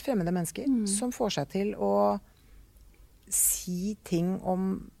vilt fremmede mennesker som får seg til å si ting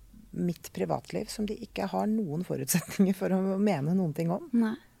om mitt privatliv som de ikke har noen forutsetninger for å mene noen ting om.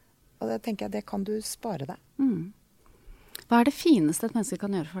 Nei. Og det tenker jeg, det kan du spare deg. Hva er det fineste et menneske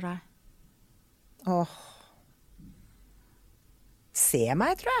kan gjøre for deg? Se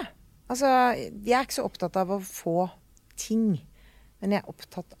meg, tror jeg. Altså, jeg er ikke så opptatt av å få ting, men jeg er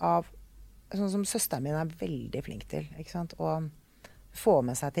opptatt av, sånn som søsteren min er veldig flink til, ikke sant? Å få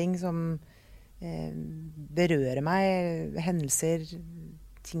med seg ting som berører meg, hendelser,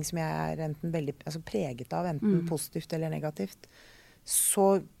 ting som jeg er enten veldig preget av, enten positivt eller negativt,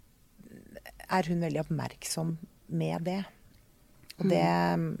 så er hun veldig oppmerksom med det. Og det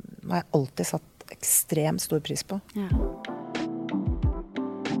har jeg alltid satt ekstremt stor pris på. Ja.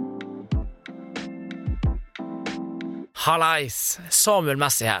 Hallais, Samuel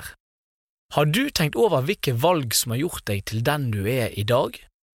Messi her. Har du tenkt over hvilke valg som har gjort deg til den du er i dag?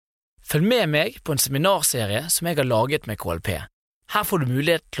 Følg med meg på en seminarserie som jeg har laget med KLP. Her får du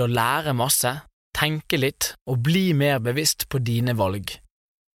mulighet til å lære masse, tenke litt og bli mer bevisst på dine valg.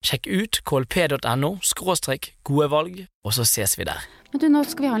 Sjekk ut klp.no/gode valg, og så ses vi der. Men du, nå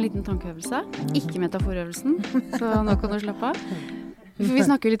skal vi ha en liten tankeøvelse. Ikke metaforøvelsen, så nå kan du slappe av. For vi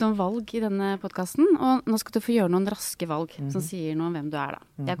snakker jo litt om valg i denne podcasten, og nå skal du få gjøre noen raske valg som sier noe om hvem du er da.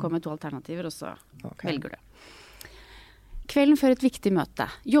 Jeg kommer med 2 alternativer, og så velger du. Kvelden før et viktig møte,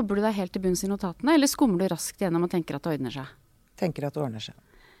 jobber du deg helt til bunns i notatene, eller skummer du raskt gjennom og tenker at det ordner seg? Tenker at det ordner seg.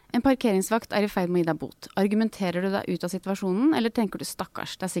 En parkeringsvakt er i ferd med å gi deg bot. Argumenterer du deg ut av situasjonen, eller tenker du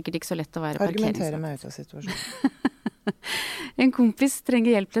stakkars, det er sikkert ikke så lett å være parkeringsvakt? Argumenterer meg ut av situasjonen. En kompis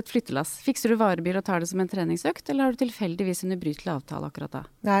trenger hjelp til et flyttelass. Fikser du varebil og tar det som en treningsøkt, eller har du tilfeldigvis en ubrytelig avtale akkurat da?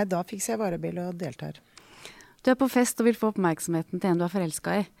 Nei, da fikser jeg varebil og deltar. Du er på fest og vil få oppmerksomheten til en du er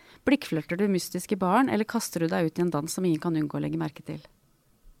forelsket i. Blikkflørter du mystisk i baren, eller kaster du deg ut i en dans som ingen kan unngå å legge merke til?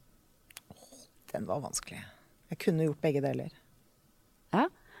 Den var vanskelig. Jeg kunne gjort begge deler. Ja?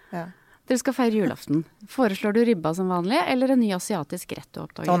 Ja. Dere skal feire julaften. Foreslår du ribba som vanlig, eller en ny asiatisk rett du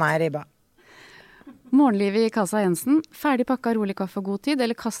oppdager? Nei, ribba. Morgenlivet i Casa Jensen. Ferdig pakka, rolig kaffe og god tid,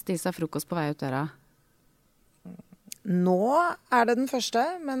 eller kaste i seg frokost på vei ut døra? Nå er det den første,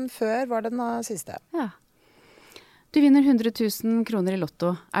 men før var det den siste. Ja. Du vinner 100 000 kroner i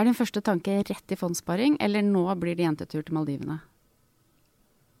lotto. Er din første tanke rett i fondssparing, eller nå blir det jentetur til Maldivene?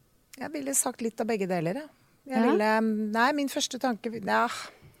 Jeg ville sagt litt av begge deler, ja. Min første tanke...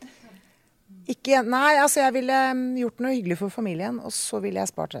 jeg ville gjort noe hyggelig for familien, og så ville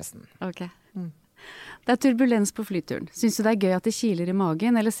jeg spart resten. Ok. Det er turbulens på flyturen. Syns du det er gøy at det kiler i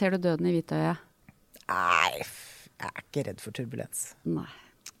magen, eller ser du døden i hvitøyet? Nei, jeg er ikke redd for turbulens. Nei.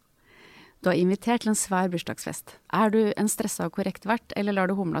 Du har invitert til en svær bursdagsfest. Er du en stresset og korrekt vert, eller lar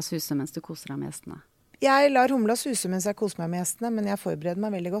du humla suse mens du koser deg med gjestene? Jeg lar humla suse mens jeg koser meg med gjestene, men jeg forbereder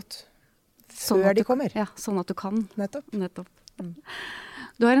meg veldig godt. Før de kommer. Ja, sånn at du kan. Nettopp.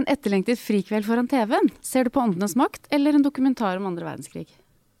 Du har en etterlengtet frikveld foran TV-en. Ser du på Åndenes makt, eller en dokumentar om 2. verdenskrig?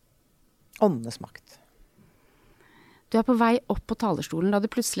 Åndenes makt. Du er på vei opp på talerstolen da du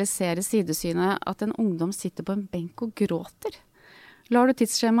plutselig ser i sidesynet at en ungdom sitter på en benk og gråter. Lar du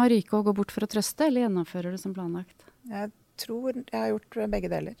tidsskjemaet ryke og gå bort for å trøste, eller gjennomfører du som planlagt? Jeg tror jeg har gjort begge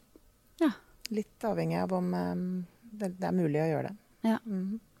deler. Ja. Litt avhengig av om det er mulig å gjøre det. Ja.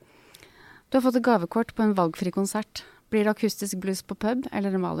 Du har fått et gavekort på en valgfri konsert. Blir det akustisk blues på pub,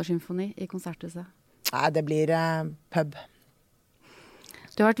 eller en malersymfoni i konserthuset? Nei, det blir pub.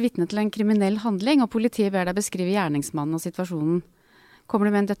 Du har vært vitne til en kriminell handling, og politiet ber deg beskrive gjerningsmannen og situasjonen. Kommer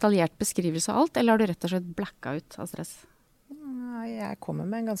du med en detaljert beskrivelse av alt, eller har du rett og slett blacka ut av stress? Jeg kommer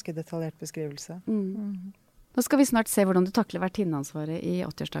med en ganske detaljert beskrivelse. Nå skal vi snart se hvordan du takler vertinneansvaret i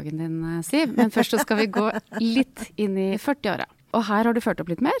 80-årsdagen din, Siv. Men først så skal vi gå litt inn i 40-åra. Og her har du ført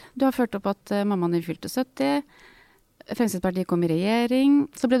opp litt mer. Du har ført opp at mammaen din fylte 70. Fremskrittspartiet kom i regjering.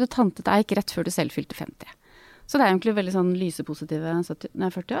 Så ble du tante til Eik rett før du selv fylte 50. Så det er egentlig veldig sånn lysepositive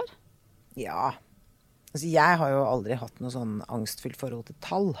 40 år. Ja. Altså, jeg har jo aldri hatt noe sånn angstfylt forhold til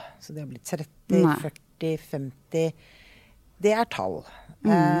tall. Så det har blitt 30, 40, 50. Det er tall.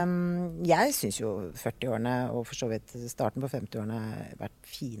 Jeg synes jo 40-årene, og for så vidt starten på 50-årene, har vært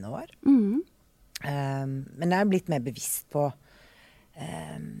fine år. Men jeg er blitt mer bevisst på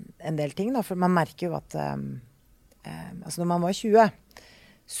en del ting, da. For man merker jo at altså når man var 20,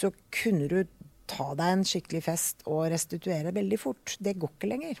 så kunne du ta deg en skikkelig fest og restituere veldig fort. Det går ikke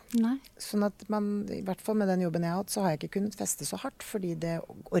lenger. Nei. Sånn at man, i hvert fall med den jobben jeg har hatt, så har jeg ikke kunnet feste så hardt, fordi det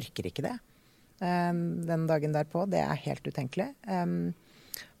orker ikke det. Den dagen derpå, det er helt utenkelig.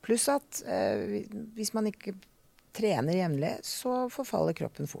 Pluss at hvis man ikke trener jevnlig, så forfaller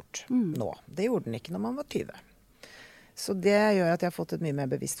kroppen fort nå. Det gjorde den ikke når man var 20. Så det gjør at jeg har fått et mye mer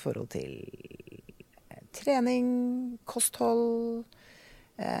bevisst forhold til trening, kosthold,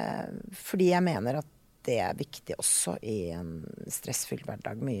 fordi jeg mener at det er viktig også i en stressfylt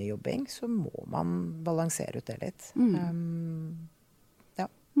hverdag, mye jobbing, så må man balansere ut det litt. Ja.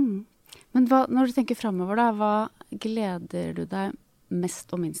 Men når du tenker fremover da, hva gleder du deg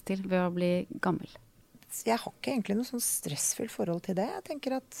mest og minst til ved å bli gammel? Jeg har ikke egentlig noe sånn stressfullt forhold til det. Jeg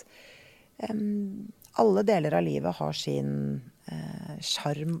tenker at alle deler av livet har sin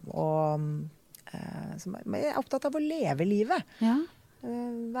charm, og jeg er opptatt av å leve livet. Ja.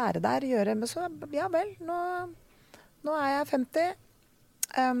 Være der, gjøre, men så, ja vel, nå er jeg 50.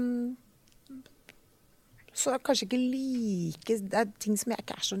 Så kanskje ikke like, det er ting som jeg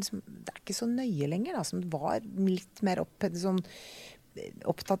ikke er så, det er ikke så nøye lenger, da, som det var litt mer opptatt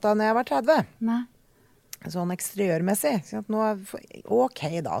av når jeg var 30. Nei. Sånn eksteriørmessig. Så nå, ok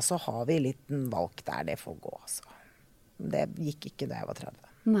da, så har vi litt en valg der, det får gå, altså. Det gikk ikke da jeg var 30.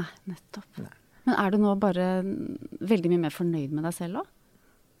 Nei, nettopp. Nei. Men er du nå bare veldig mye mer fornøyd med deg selv også?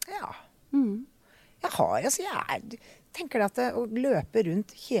 Ja. Jeg tenker at å løpe rundt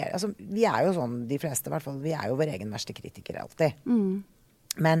hele, altså vi er jo sånn, de fleste i hvert fall, vi er jo vår egen verste kritikere alltid.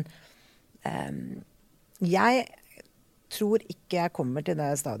 Men jeg tror ikke jeg kommer til det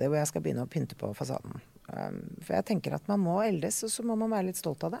stadiet hvor jeg skal begynne å pynte på fasaden. For jeg tenker at man må eldes, og så må man være litt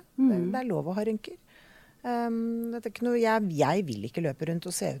stolt av det. Det er lov å ha rynker. Det er ikke noe, jeg vil ikke løpe rundt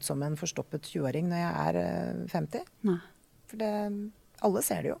og se ut som en forstoppet 20-åring når jeg er 50. Nei. For alle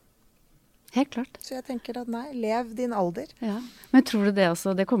ser det jo. Helt klart. Så jeg tenker at nei, lev din alder. Ja. Men tror du det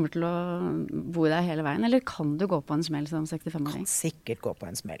også, det kommer til å bo i deg hele veien, eller kan du gå på en smell som 65-åring? Kan sikkert gå på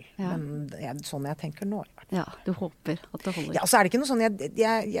en smell, men det er sånn jeg tenker nå. Ja, du håper at det holder. Ja, så er det ikke noe sånn,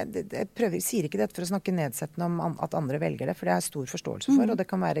 jeg sier ikke dette for å snakke nedsettende om at andre velger det, for det har jeg stor forståelse for, og det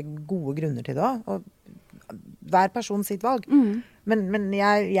kan være gode grunner til det også, og hver person sitt valg. Men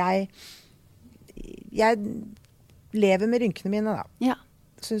jeg lever med rynkene mine da. Ja.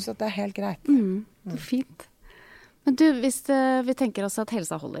 Synes at det er helt greit. Fint. Men du, hvis vi tenker oss at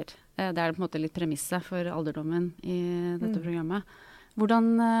helsa holder, det er på en måte litt premisset for alderdommen i dette programmet.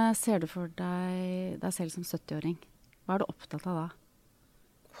 Hvordan ser du for deg selv som 70-åring? Hva er du opptatt av da?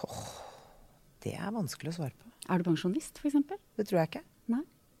 Det er vanskelig å svare på. Er du pensjonist, for eksempel? Det tror jeg ikke. Nei.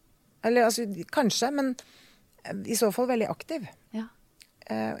 Eller altså, kanskje, men i så fall veldig aktiv. Ja.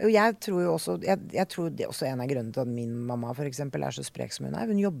 Og jeg tror jo også, jeg tror det er også en av grunnene til at min mamma for eksempel er så sprek som hun er.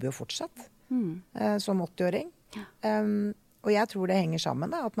 Hun jobber jo fortsatt som 80-åring. Ja. Og jeg tror det henger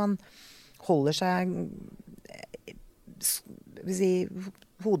sammen da, at man holder seg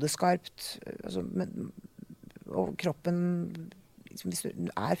hodeskarpt, altså, og kroppen, hvis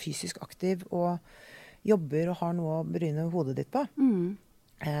du er fysisk aktiv og jobber og har noe å bryne hodet ditt på,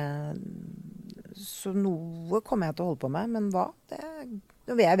 så noe kommer jeg til å holde på med, men hva?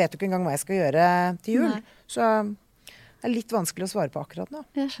 Jeg vet jo ikke engang hva jeg skal gjøre til jul. Nei. Så det er litt vanskelig å svare på akkurat nå.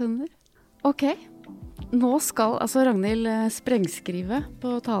 Jeg skjønner. Ok, nå skal altså Ragnhild sprengskrive på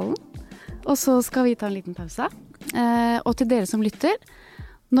talen, og så skal vi ta en liten pause. Og til dere som lytter,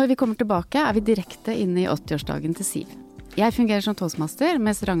 når vi kommer tilbake er vi direkte inne i 80-årsdagen til Siv. Jeg fungerer som toastmaster,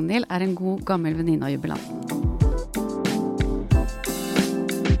 mens Ragnhild er en god gammel venninne av jubilanten.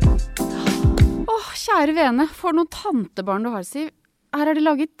 Kjære vene, for noen tantebarn du har, Siv. Her har de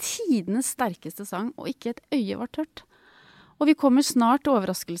laget tidenes sterkeste sang, og ikke et øye var tørt. Og vi kommer snart til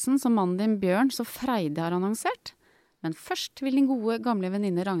overraskelsen som mannen din Bjørn så freidig har annonsert. Men først vil din gode gamle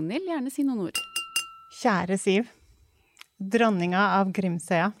venninne Ragnhild gjerne si noen ord. Kjære Siv, dronninga av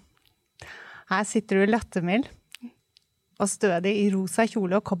Grimsøya. Her sitter du lattermild og stødig i rosa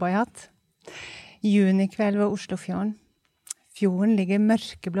kjole og cowboyhatt. Junikveld ved Oslofjorden. Fjorden ligger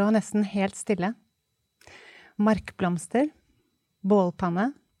mørkeblå og nesten helt stille. Markblomster,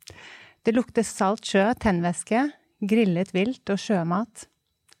 bålpanne. Det lukter salt sjø, tennvæske, grillet vilt og sjømat,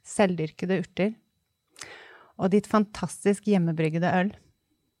 selvdyrkede urter, og ditt fantastisk hjemmebryggede øl.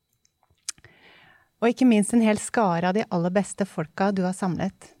 Og ikke minst en hel skare av de aller beste folka du har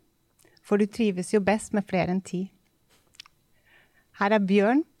samlet. For du trives jo best med flere enn 10. Her er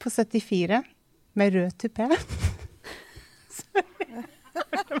Bjørn på 74 med rød tupé.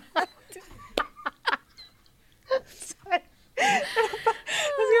 Sorry.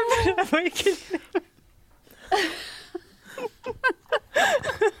 Jeg skal bare få ikke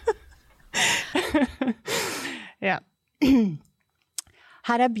Ja.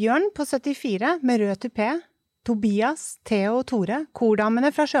 Her er Bjørn på 74 med rød tupé, Tobias, Theo og Tore,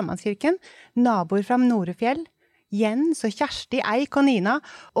 kordammene fra Sjømannskirken, naboer fra Norefjell, Jens og Kjersti, Eik og Nina,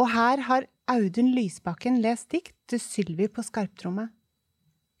 og her har Audun Lysbakken lest dikt til Sylvi på skarptromme.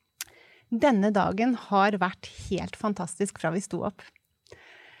 Denne dagen har vært helt fantastisk fra vi sto opp.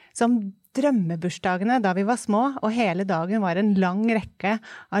 Som drømmebursdagene da vi var små, og hele dagen var en lang rekke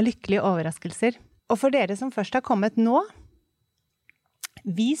av lykkelige overraskelser. Og for dere som først har kommet nå,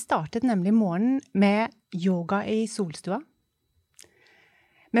 vi startet nemlig morgenen med yoga i solstua,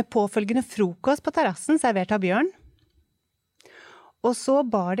 med påfølgende frokost på terrassen servert av Bjørn, og så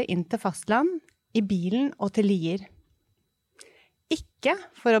bar det inn til fastland, i bilen og til Lier. Ikke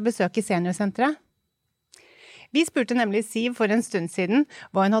for å besøke seniorsenteret. Vi spurte nemlig Siv for en stund siden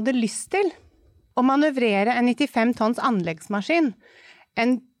hva hun hadde lyst til. Å manøvrere en 95 tons anleggsmaskin.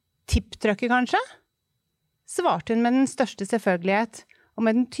 En tipptrucker kanskje? Svarte hun med den største selvfølgelighet, og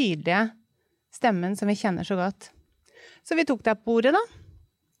med den tydelige stemmen som vi kjenner så godt. Så vi tok det på bordet da,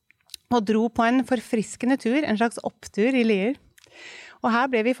 og dro på en forfriskende tur, en slags opptur i Lier. Og her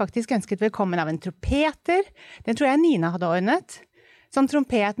ble vi faktisk ønsket velkommen av en trompeter. Den tror jeg Nina hadde ordnet. Sånn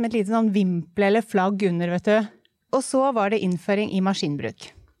trompet med et lite sånn vimpel eller flagg under, vet du. Og så var det innføring i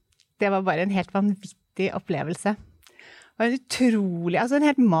maskinbruk. Det var bare en helt vanvittig opplevelse. Det var en utrolig, altså en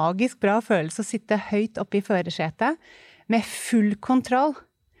helt magisk bra følelse å sitte høyt oppe i førersetet med full kontroll.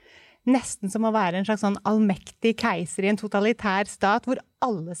 Nesten som å være en slags sånn allmektig keiser i en totalitær stat hvor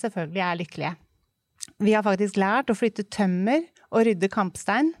alle selvfølgelig er lykkelige. Vi har faktisk lært å flytte tømmer og rydde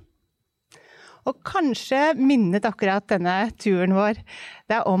kampstein. Og kanskje minnet akkurat denne turen vår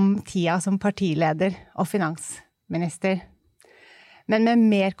det om tida som partileder og finansminister. Men med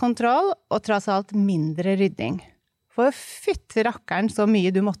mer kontroll og tross alt mindre rydding. For fytte rakkeren så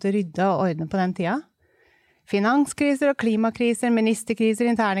mye du måtte rydde og ordne på den tida. Finanskriser og klimakriser, ministerkriser,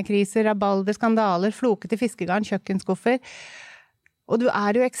 interne kriser, rabalder, skandaler, flokete fiskegarn, kjøkkenskuffer. Og du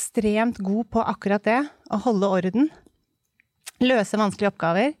er jo ekstremt god på akkurat det, å holde orden. Løse vanskelige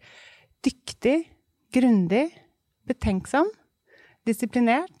oppgaver. Dyktig, grundig, betenksom,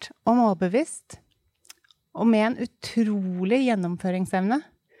 disiplinert og målbevisst, og med en utrolig gjennomføringsevne,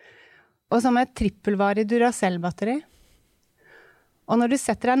 og som et trippelvarig Duracell-batteri. Og når du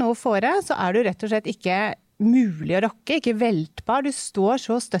setter deg noe fore, så er du rett og slett ikke mulig å rokke, ikke veltbar, du står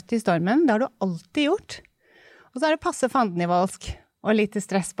så støtt i stormen, det har du alltid gjort. Og så er det passe fandenivoldsk og lite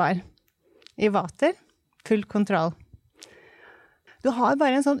stressbar. I vater, full kontroll. Du har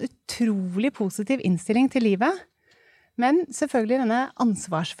bare en sånn utrolig positiv innstilling til livet, men selvfølgelig denne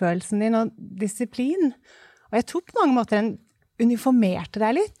ansvarsfølelsen din og disiplin. Og jeg tror på mange måter den uniformerte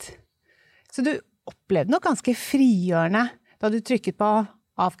deg litt. Så du opplevde noe ganske frigjørende da du trykket på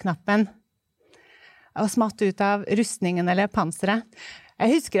av-knappen og smatt ut av rustningen eller panseret.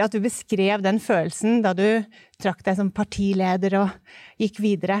 Jeg husker at du beskrev den følelsen da du trakk deg som partileder og gikk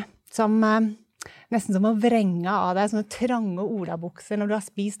videre som nesten som å vrenge av deg sånne trange olabukser når du har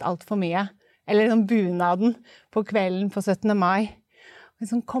spist alt for mye. Eller sånn bunaden på kvelden på 17. mai. Og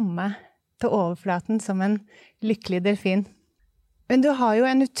liksom komme til overflaten som en lykkelig delfin. Men du har jo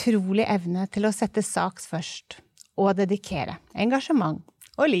en utrolig evne til å sette saks først. Og dedikere engasjement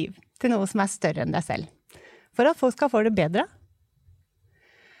og liv til noe som er større enn deg selv. For at folk skal få det bedre.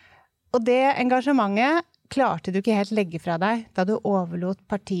 Og det engasjementet klarte du ikke helt legge fra deg da du overlot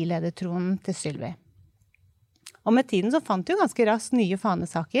partiledertronen til Sylvi. Og med tiden så fant du ganske raskt nye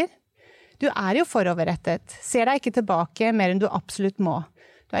fanesaker. Du er jo foroverrettet, ser deg ikke tilbake mer enn du absolutt må.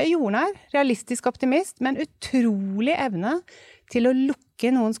 Du er jordnær, realistisk optimist, men utrolig evne til å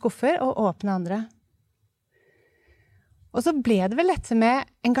lukke noen skuffer og åpne andre. Og så ble det vel dette med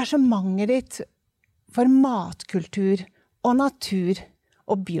engasjementet ditt for matkultur og natur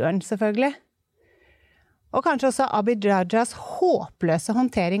og Bjørn selvfølgelig. og kanskje også Abid Rajas håpløse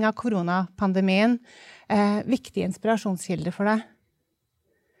håndtering av koronapandemien, viktige inspirasjonskilder for deg.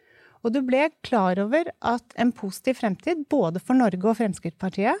 Og du ble klar over at en positiv fremtid, både for Norge og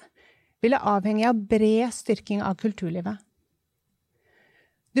Fremskrittspartiet, ville avhenge av bred styrking av kulturlivet.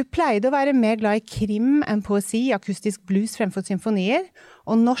 Du pleide å være mer glad i krim enn poesi, akustisk blues fremfor symfonier,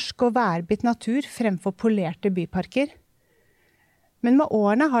 og norsk og værbitt natur fremfor polerte byparker. Men med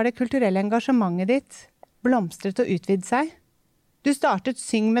årene har det kulturelle engasjementet ditt blomstret og utvidet seg. Du startet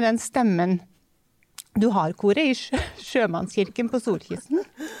Syng med den stemmen du har, koret, i Sjømannskirken på Solkysten.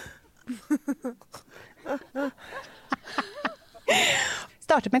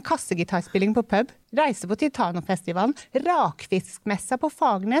 Startet med kassegitarspilling på pub, reiste på Titanofestivalen, rakfiskmessa på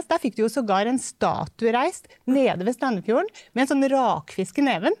Fagnes. Der fikk du jo sågar en statue reist nede ved Strandefjorden med en sånn rakfisk i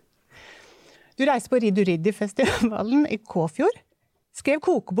neven. Du reiste på Riddu-Riddu-festivalen i Kåfjord, skrev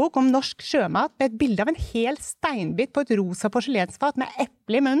kokebok om norsk sjømat med et bilde av en hel steinbit på et rosa porselensfat med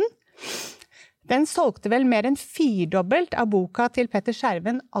eple i munnen. Den solgte vel mer enn 4-dobbelt av boka til Petter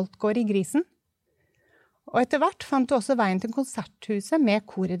Skjerven, Alt går i grisen. Og etter hvert fant du også veien til konserthuset med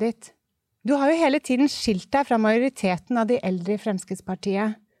koret ditt. Du har jo hele tiden skilt deg fra majoriteten av de eldre i Fremskrittspartiet,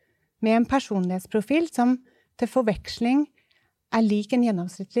 med en personlighetsprofil som til forveksling er lik en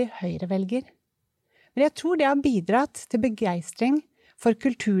gjennomsnittlig høyrevelger. Men jeg tror det har bidratt til begeistring for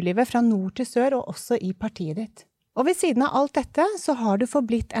kulturlivet fra nord til sør, og også i partiet ditt. Og ved siden av alt dette, så har du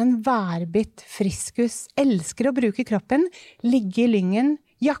forblitt en værbitt friskus, elsker å bruke kroppen, ligge i lyngen,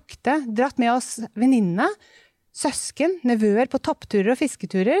 jakte, dratt med oss venninne, søsken, nevøer på toppturer og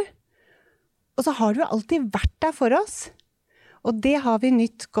fisketurer. Og så har du alltid vært der for oss. Og det har vi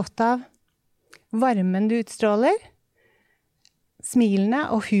nytt godt av. Varmen du utstråler, smilene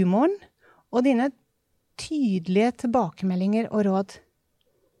og humoren, og dine tydelige tilbakemeldinger og råd.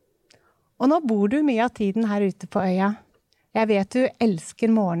 Og nå bor du mye av tiden her ute på øya. Jeg vet du elsker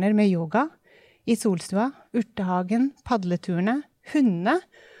morgener med yoga, i solstua, urtehagen, padleturene, hundene,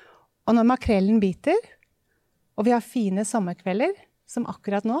 og når makrellen biter, og vi har fine sommerkvelder, som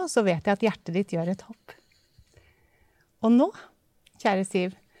akkurat nå, så vet jeg at hjertet ditt gjør et hopp. Og nå, kjære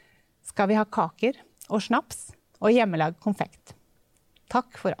Siv, skal vi ha kaker og snaps og hjemmelagd konfekt.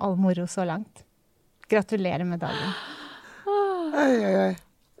 Takk for all moro så langt. Gratulerer med dagen. Oi, oi, oi.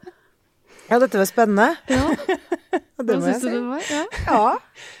 Ja, dette var spennende. Ja. Det Hva må jeg synes du si. det var? Ja. Ja.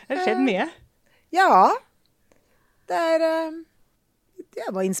 Det har skjedd mye. Ja. Det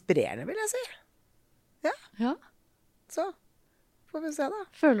var inspirerende, vil jeg si. Ja. Så får vi se da.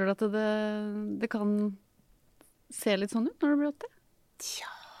 Føler du at det kan se litt sånn ut når du blir 80?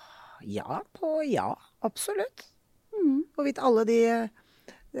 Ja, absolutt. Hvorvidt alle de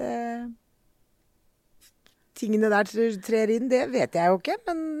tingene der trer inn, det vet jeg jo ikke.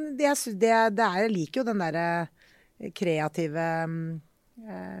 Men jeg liker jo den der kreative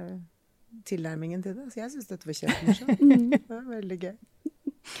tilnærmingen til det. Så jeg synes dette var kjempemorsomt. Det var veldig gøy.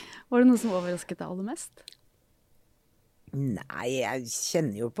 Var det noe som overrasket deg aller mest? Nei, jeg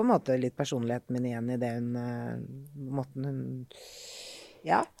kjenner jo på en måte litt personligheten min igjen i det måten hun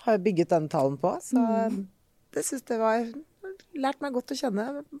har bygget den talen på. Så det synes jeg var lært meg godt å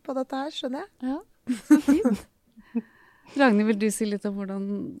kjenne på dette her, skjønner jeg. Ja, så fint. Ragnhild, vil du si litt om hvordan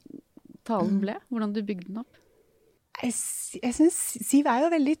talen ble? Hvordan du bygde den opp? Jeg synes Siv er jo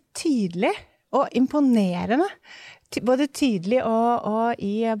veldig tydelig og imponerende. Både tydelig og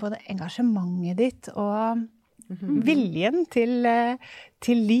i både engasjementet ditt og viljen til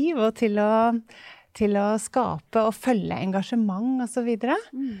liv og til å skape og følge engasjement og så videre.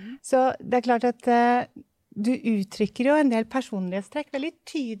 Så det er klart at du uttrykker jo en del personlighetstrekk veldig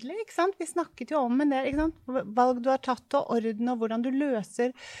tydelig, ikke sant? Vi snakket jo om en del, ikke sant? Valg du har tatt og orden og hvordan du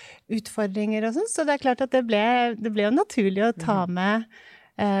løser utfordringer og sånn. Så det er klart at det ble jo naturlig å ta med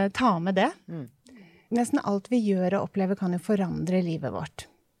det. Nesten alt vi gjør og opplever kan jo forandre livet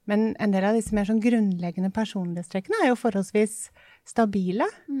vårt. Men en del av disse mer sånn grunnleggende personlighetstrekkene er jo forholdsvis stabile.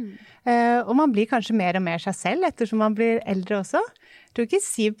 Og man blir kanskje mer og mer seg selv ettersom man blir eldre også. Jeg tror ikke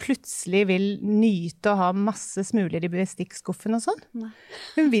Siv plutselig vil nyte å ha masse smuler i bestikkskuffen og sånn. Nei.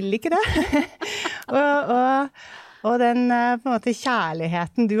 Hun vil ikke det. og den på en måte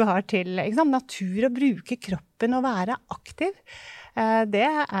kjærligheten du har til natur og bruke kroppen og være aktiv, det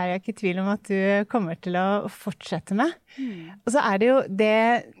er jeg ikke i tvil om at du kommer til å fortsette med. Og så er det jo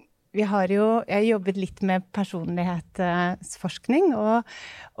det, jeg har jobbet litt med personlighetsforskning, og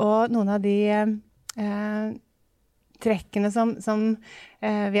noen av de trekkene som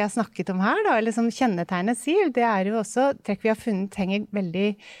vi har snakket om her, da, eller som kjennetegner Siv, det er jo også trekk vi har funnet henger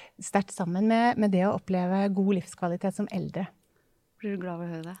veldig sterkt sammen med det å oppleve god livskvalitet som eldre. Blir du glad ved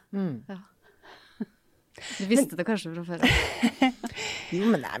å høre det? Ja. Du visste det kanskje fra før? Jo,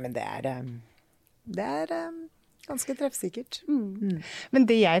 men det er ganske treffsikkert. Men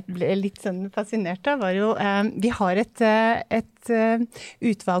det jeg ble litt sånn fascinert av, var jo vi har et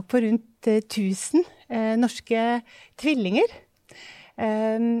utvalg på rundt 1000 norske tvillinger,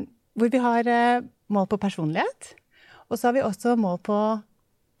 hvor vi har mål på personlighet, og så har vi også mål på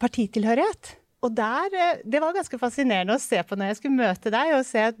partitilhørighet. Og det var ganske fascinerende å se på når jeg skulle møte deg, og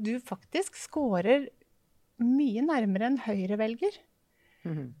se at du faktisk scorer mye nærmere en Høyre-velger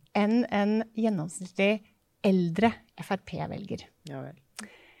enn en gjennomsnittlig eldre FrP-velger. Ja vel.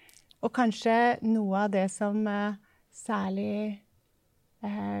 Og kanskje noe av det som særlig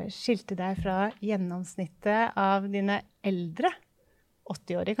skilte deg fra gjennomsnittet av dine eldre,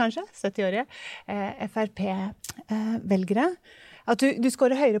 80-årige kanskje, 70-årige, FrP-velgere, at du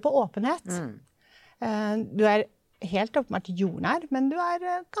scorer høyere på åpenhet. Du er helt åpenbart jordnær, men du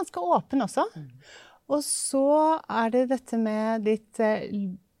er ganske åpen også. Og så er det dette med ditt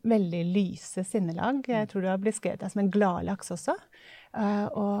veldig lyse sinnelag. Jeg tror du har blitt skrevet deg som en gladlaks også.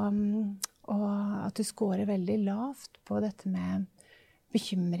 Og at du scorer veldig lavt på dette med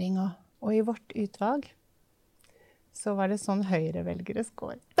bekymring. Og i vårt utvalg så var det sånn Høyre-velgere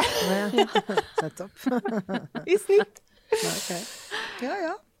scorer. Nettopp. I snitt. Okay.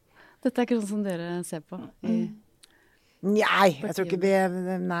 Ja. Dette er ikke sånn som dere ser på? Nei, jeg tror ikke vi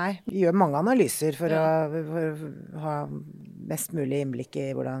gjør mange analyser for å ha mest mulig innblikk i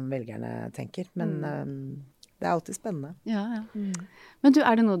hvordan velgerne tenker. Men det er alltid spennende. Ja. Men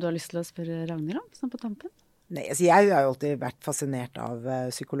er det noe du har lyst til å spørre Ragnhild om, sånn på tampen? Nei, altså jeg har jo alltid vært fascinert av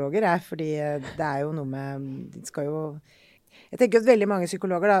psykologer, fordi det er jo noe med, de skal jo, jeg tenker at veldig mange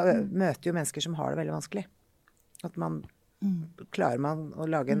psykologer da, møter jo mennesker som har det veldig vanskelig. At klarer man å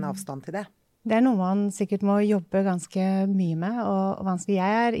lage en avstand til det. Det er noe man sikkert må jobbe ganske mye med, og vanskelig.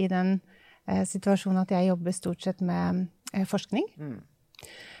 Jeg er i den situasjonen at jeg jobber stort sett med forskning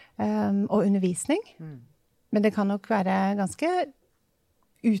og undervisning. Men det kan nok være ganske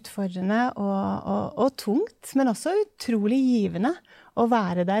utfordrende og tungt, men også utrolig givende å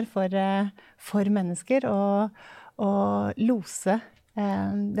være der for mennesker og lose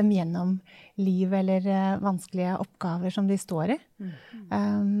dem gjennom liv eller vanskelige oppgaver som de står i.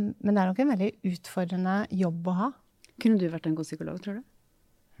 Men det er nok en veldig utfordrende jobb å ha. Kunne du vært en god psykolog, tror du?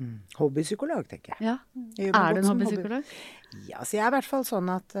 Hobbypsykolog, tenker jeg. Ja. Er du en hobbypsykolog? Ja, så jeg er i hvert fall sånn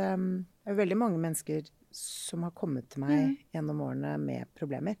at det er veldig mange mennesker som har kommet til meg gjennom årene med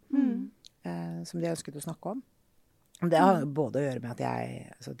problemer som de har ønsket å snakke om. Det har både å gjøre med at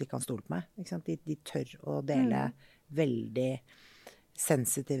de kan stole på meg. Ikke sant? De tør å dele veldig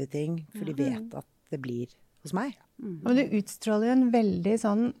sensitive ting, for de vet at det blir hos meg. Og du utstråler jo en veldig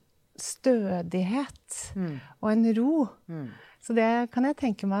sånn stødighet og en ro. Så det kan jeg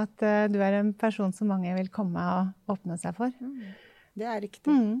tenke meg at du er en person som mange vil komme og åpne seg for. Det er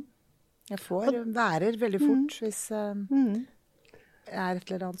riktig. Jeg får værer veldig fort hvis det er et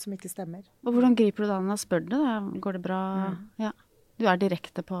eller annet som ikke stemmer. Og hvordan griper du det an å spørre det? Går det bra? Ja. Du er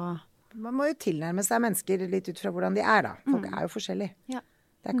direkte på... Man må jo tilnærme seg mennesker litt ut fra hvordan de er da. Folk er jo forskjellige. Ja.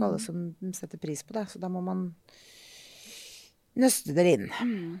 Det er ikke alle som setter pris på det, så da må man nøste dere inn.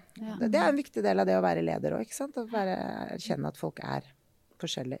 Det er en viktig del av det å være leder også, ikke sant? Å erkjenne at folk er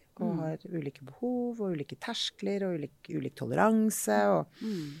forskjellige og har ulike behov og ulike terskler og ulik toleranse og...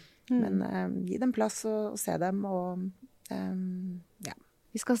 Men gi dem plass og se dem, og ja.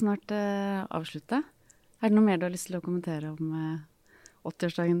 Vi skal snart avslutte. Er det noe mer du har lyst til å kommentere om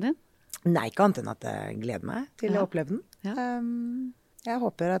 80-årsdagen din? Nei, ikke annet enn at jeg gleder meg til å oppleve den. Ja. Jeg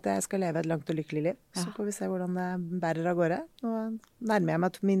håper at jeg skal leve et langt og lykkelig liv. Så får vi se hvordan det bærer av gårde. Nå nærmer jeg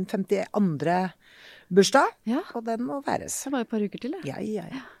meg til min 52. bursdag, og den må feires. Det var et par uker til, det.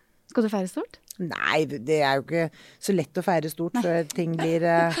 Ja. Skal du feire stort? Nei, det er jo ikke så lett å feire stort før ting blir...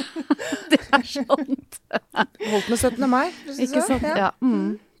 Det er sånt. Holdt med 17. mai. Ikke sant? Ja.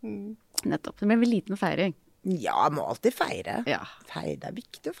 Nettopp. Det blir vel liten feiring. Ja, må alltid feire. Ja. Det er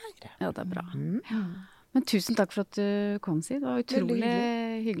viktig å feire. Ja, det er bra. Men tusen takk for at du kom, Siv. Det var utrolig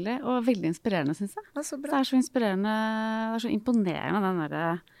hyggelig. Og veldig inspirerende, synes jeg. Det er så bra. Det er så inspirerende, det er så imponerende, den der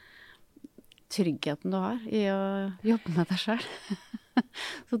tryggheten du har i å jobbe med deg selv.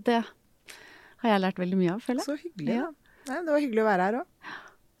 Så det har jeg lært veldig mye av, føler jeg. Så hyggelig, ja. Nei, det var hyggelig å være her også.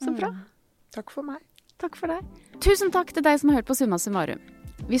 Så bra. Takk for meg. Takk for deg. Tusen takk til deg som har hørt på Summa Summarum.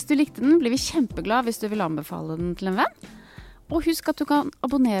 Hvis du likte den, blir vi kjempeglad hvis du vil anbefale den til en venn. Og husk at du kan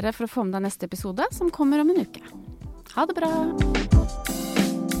abonnere for å få med deg neste episode, som kommer om en uke. Ha det bra!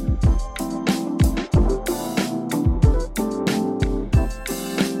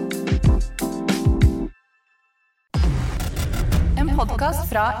 En podcast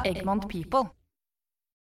fra Egmont People.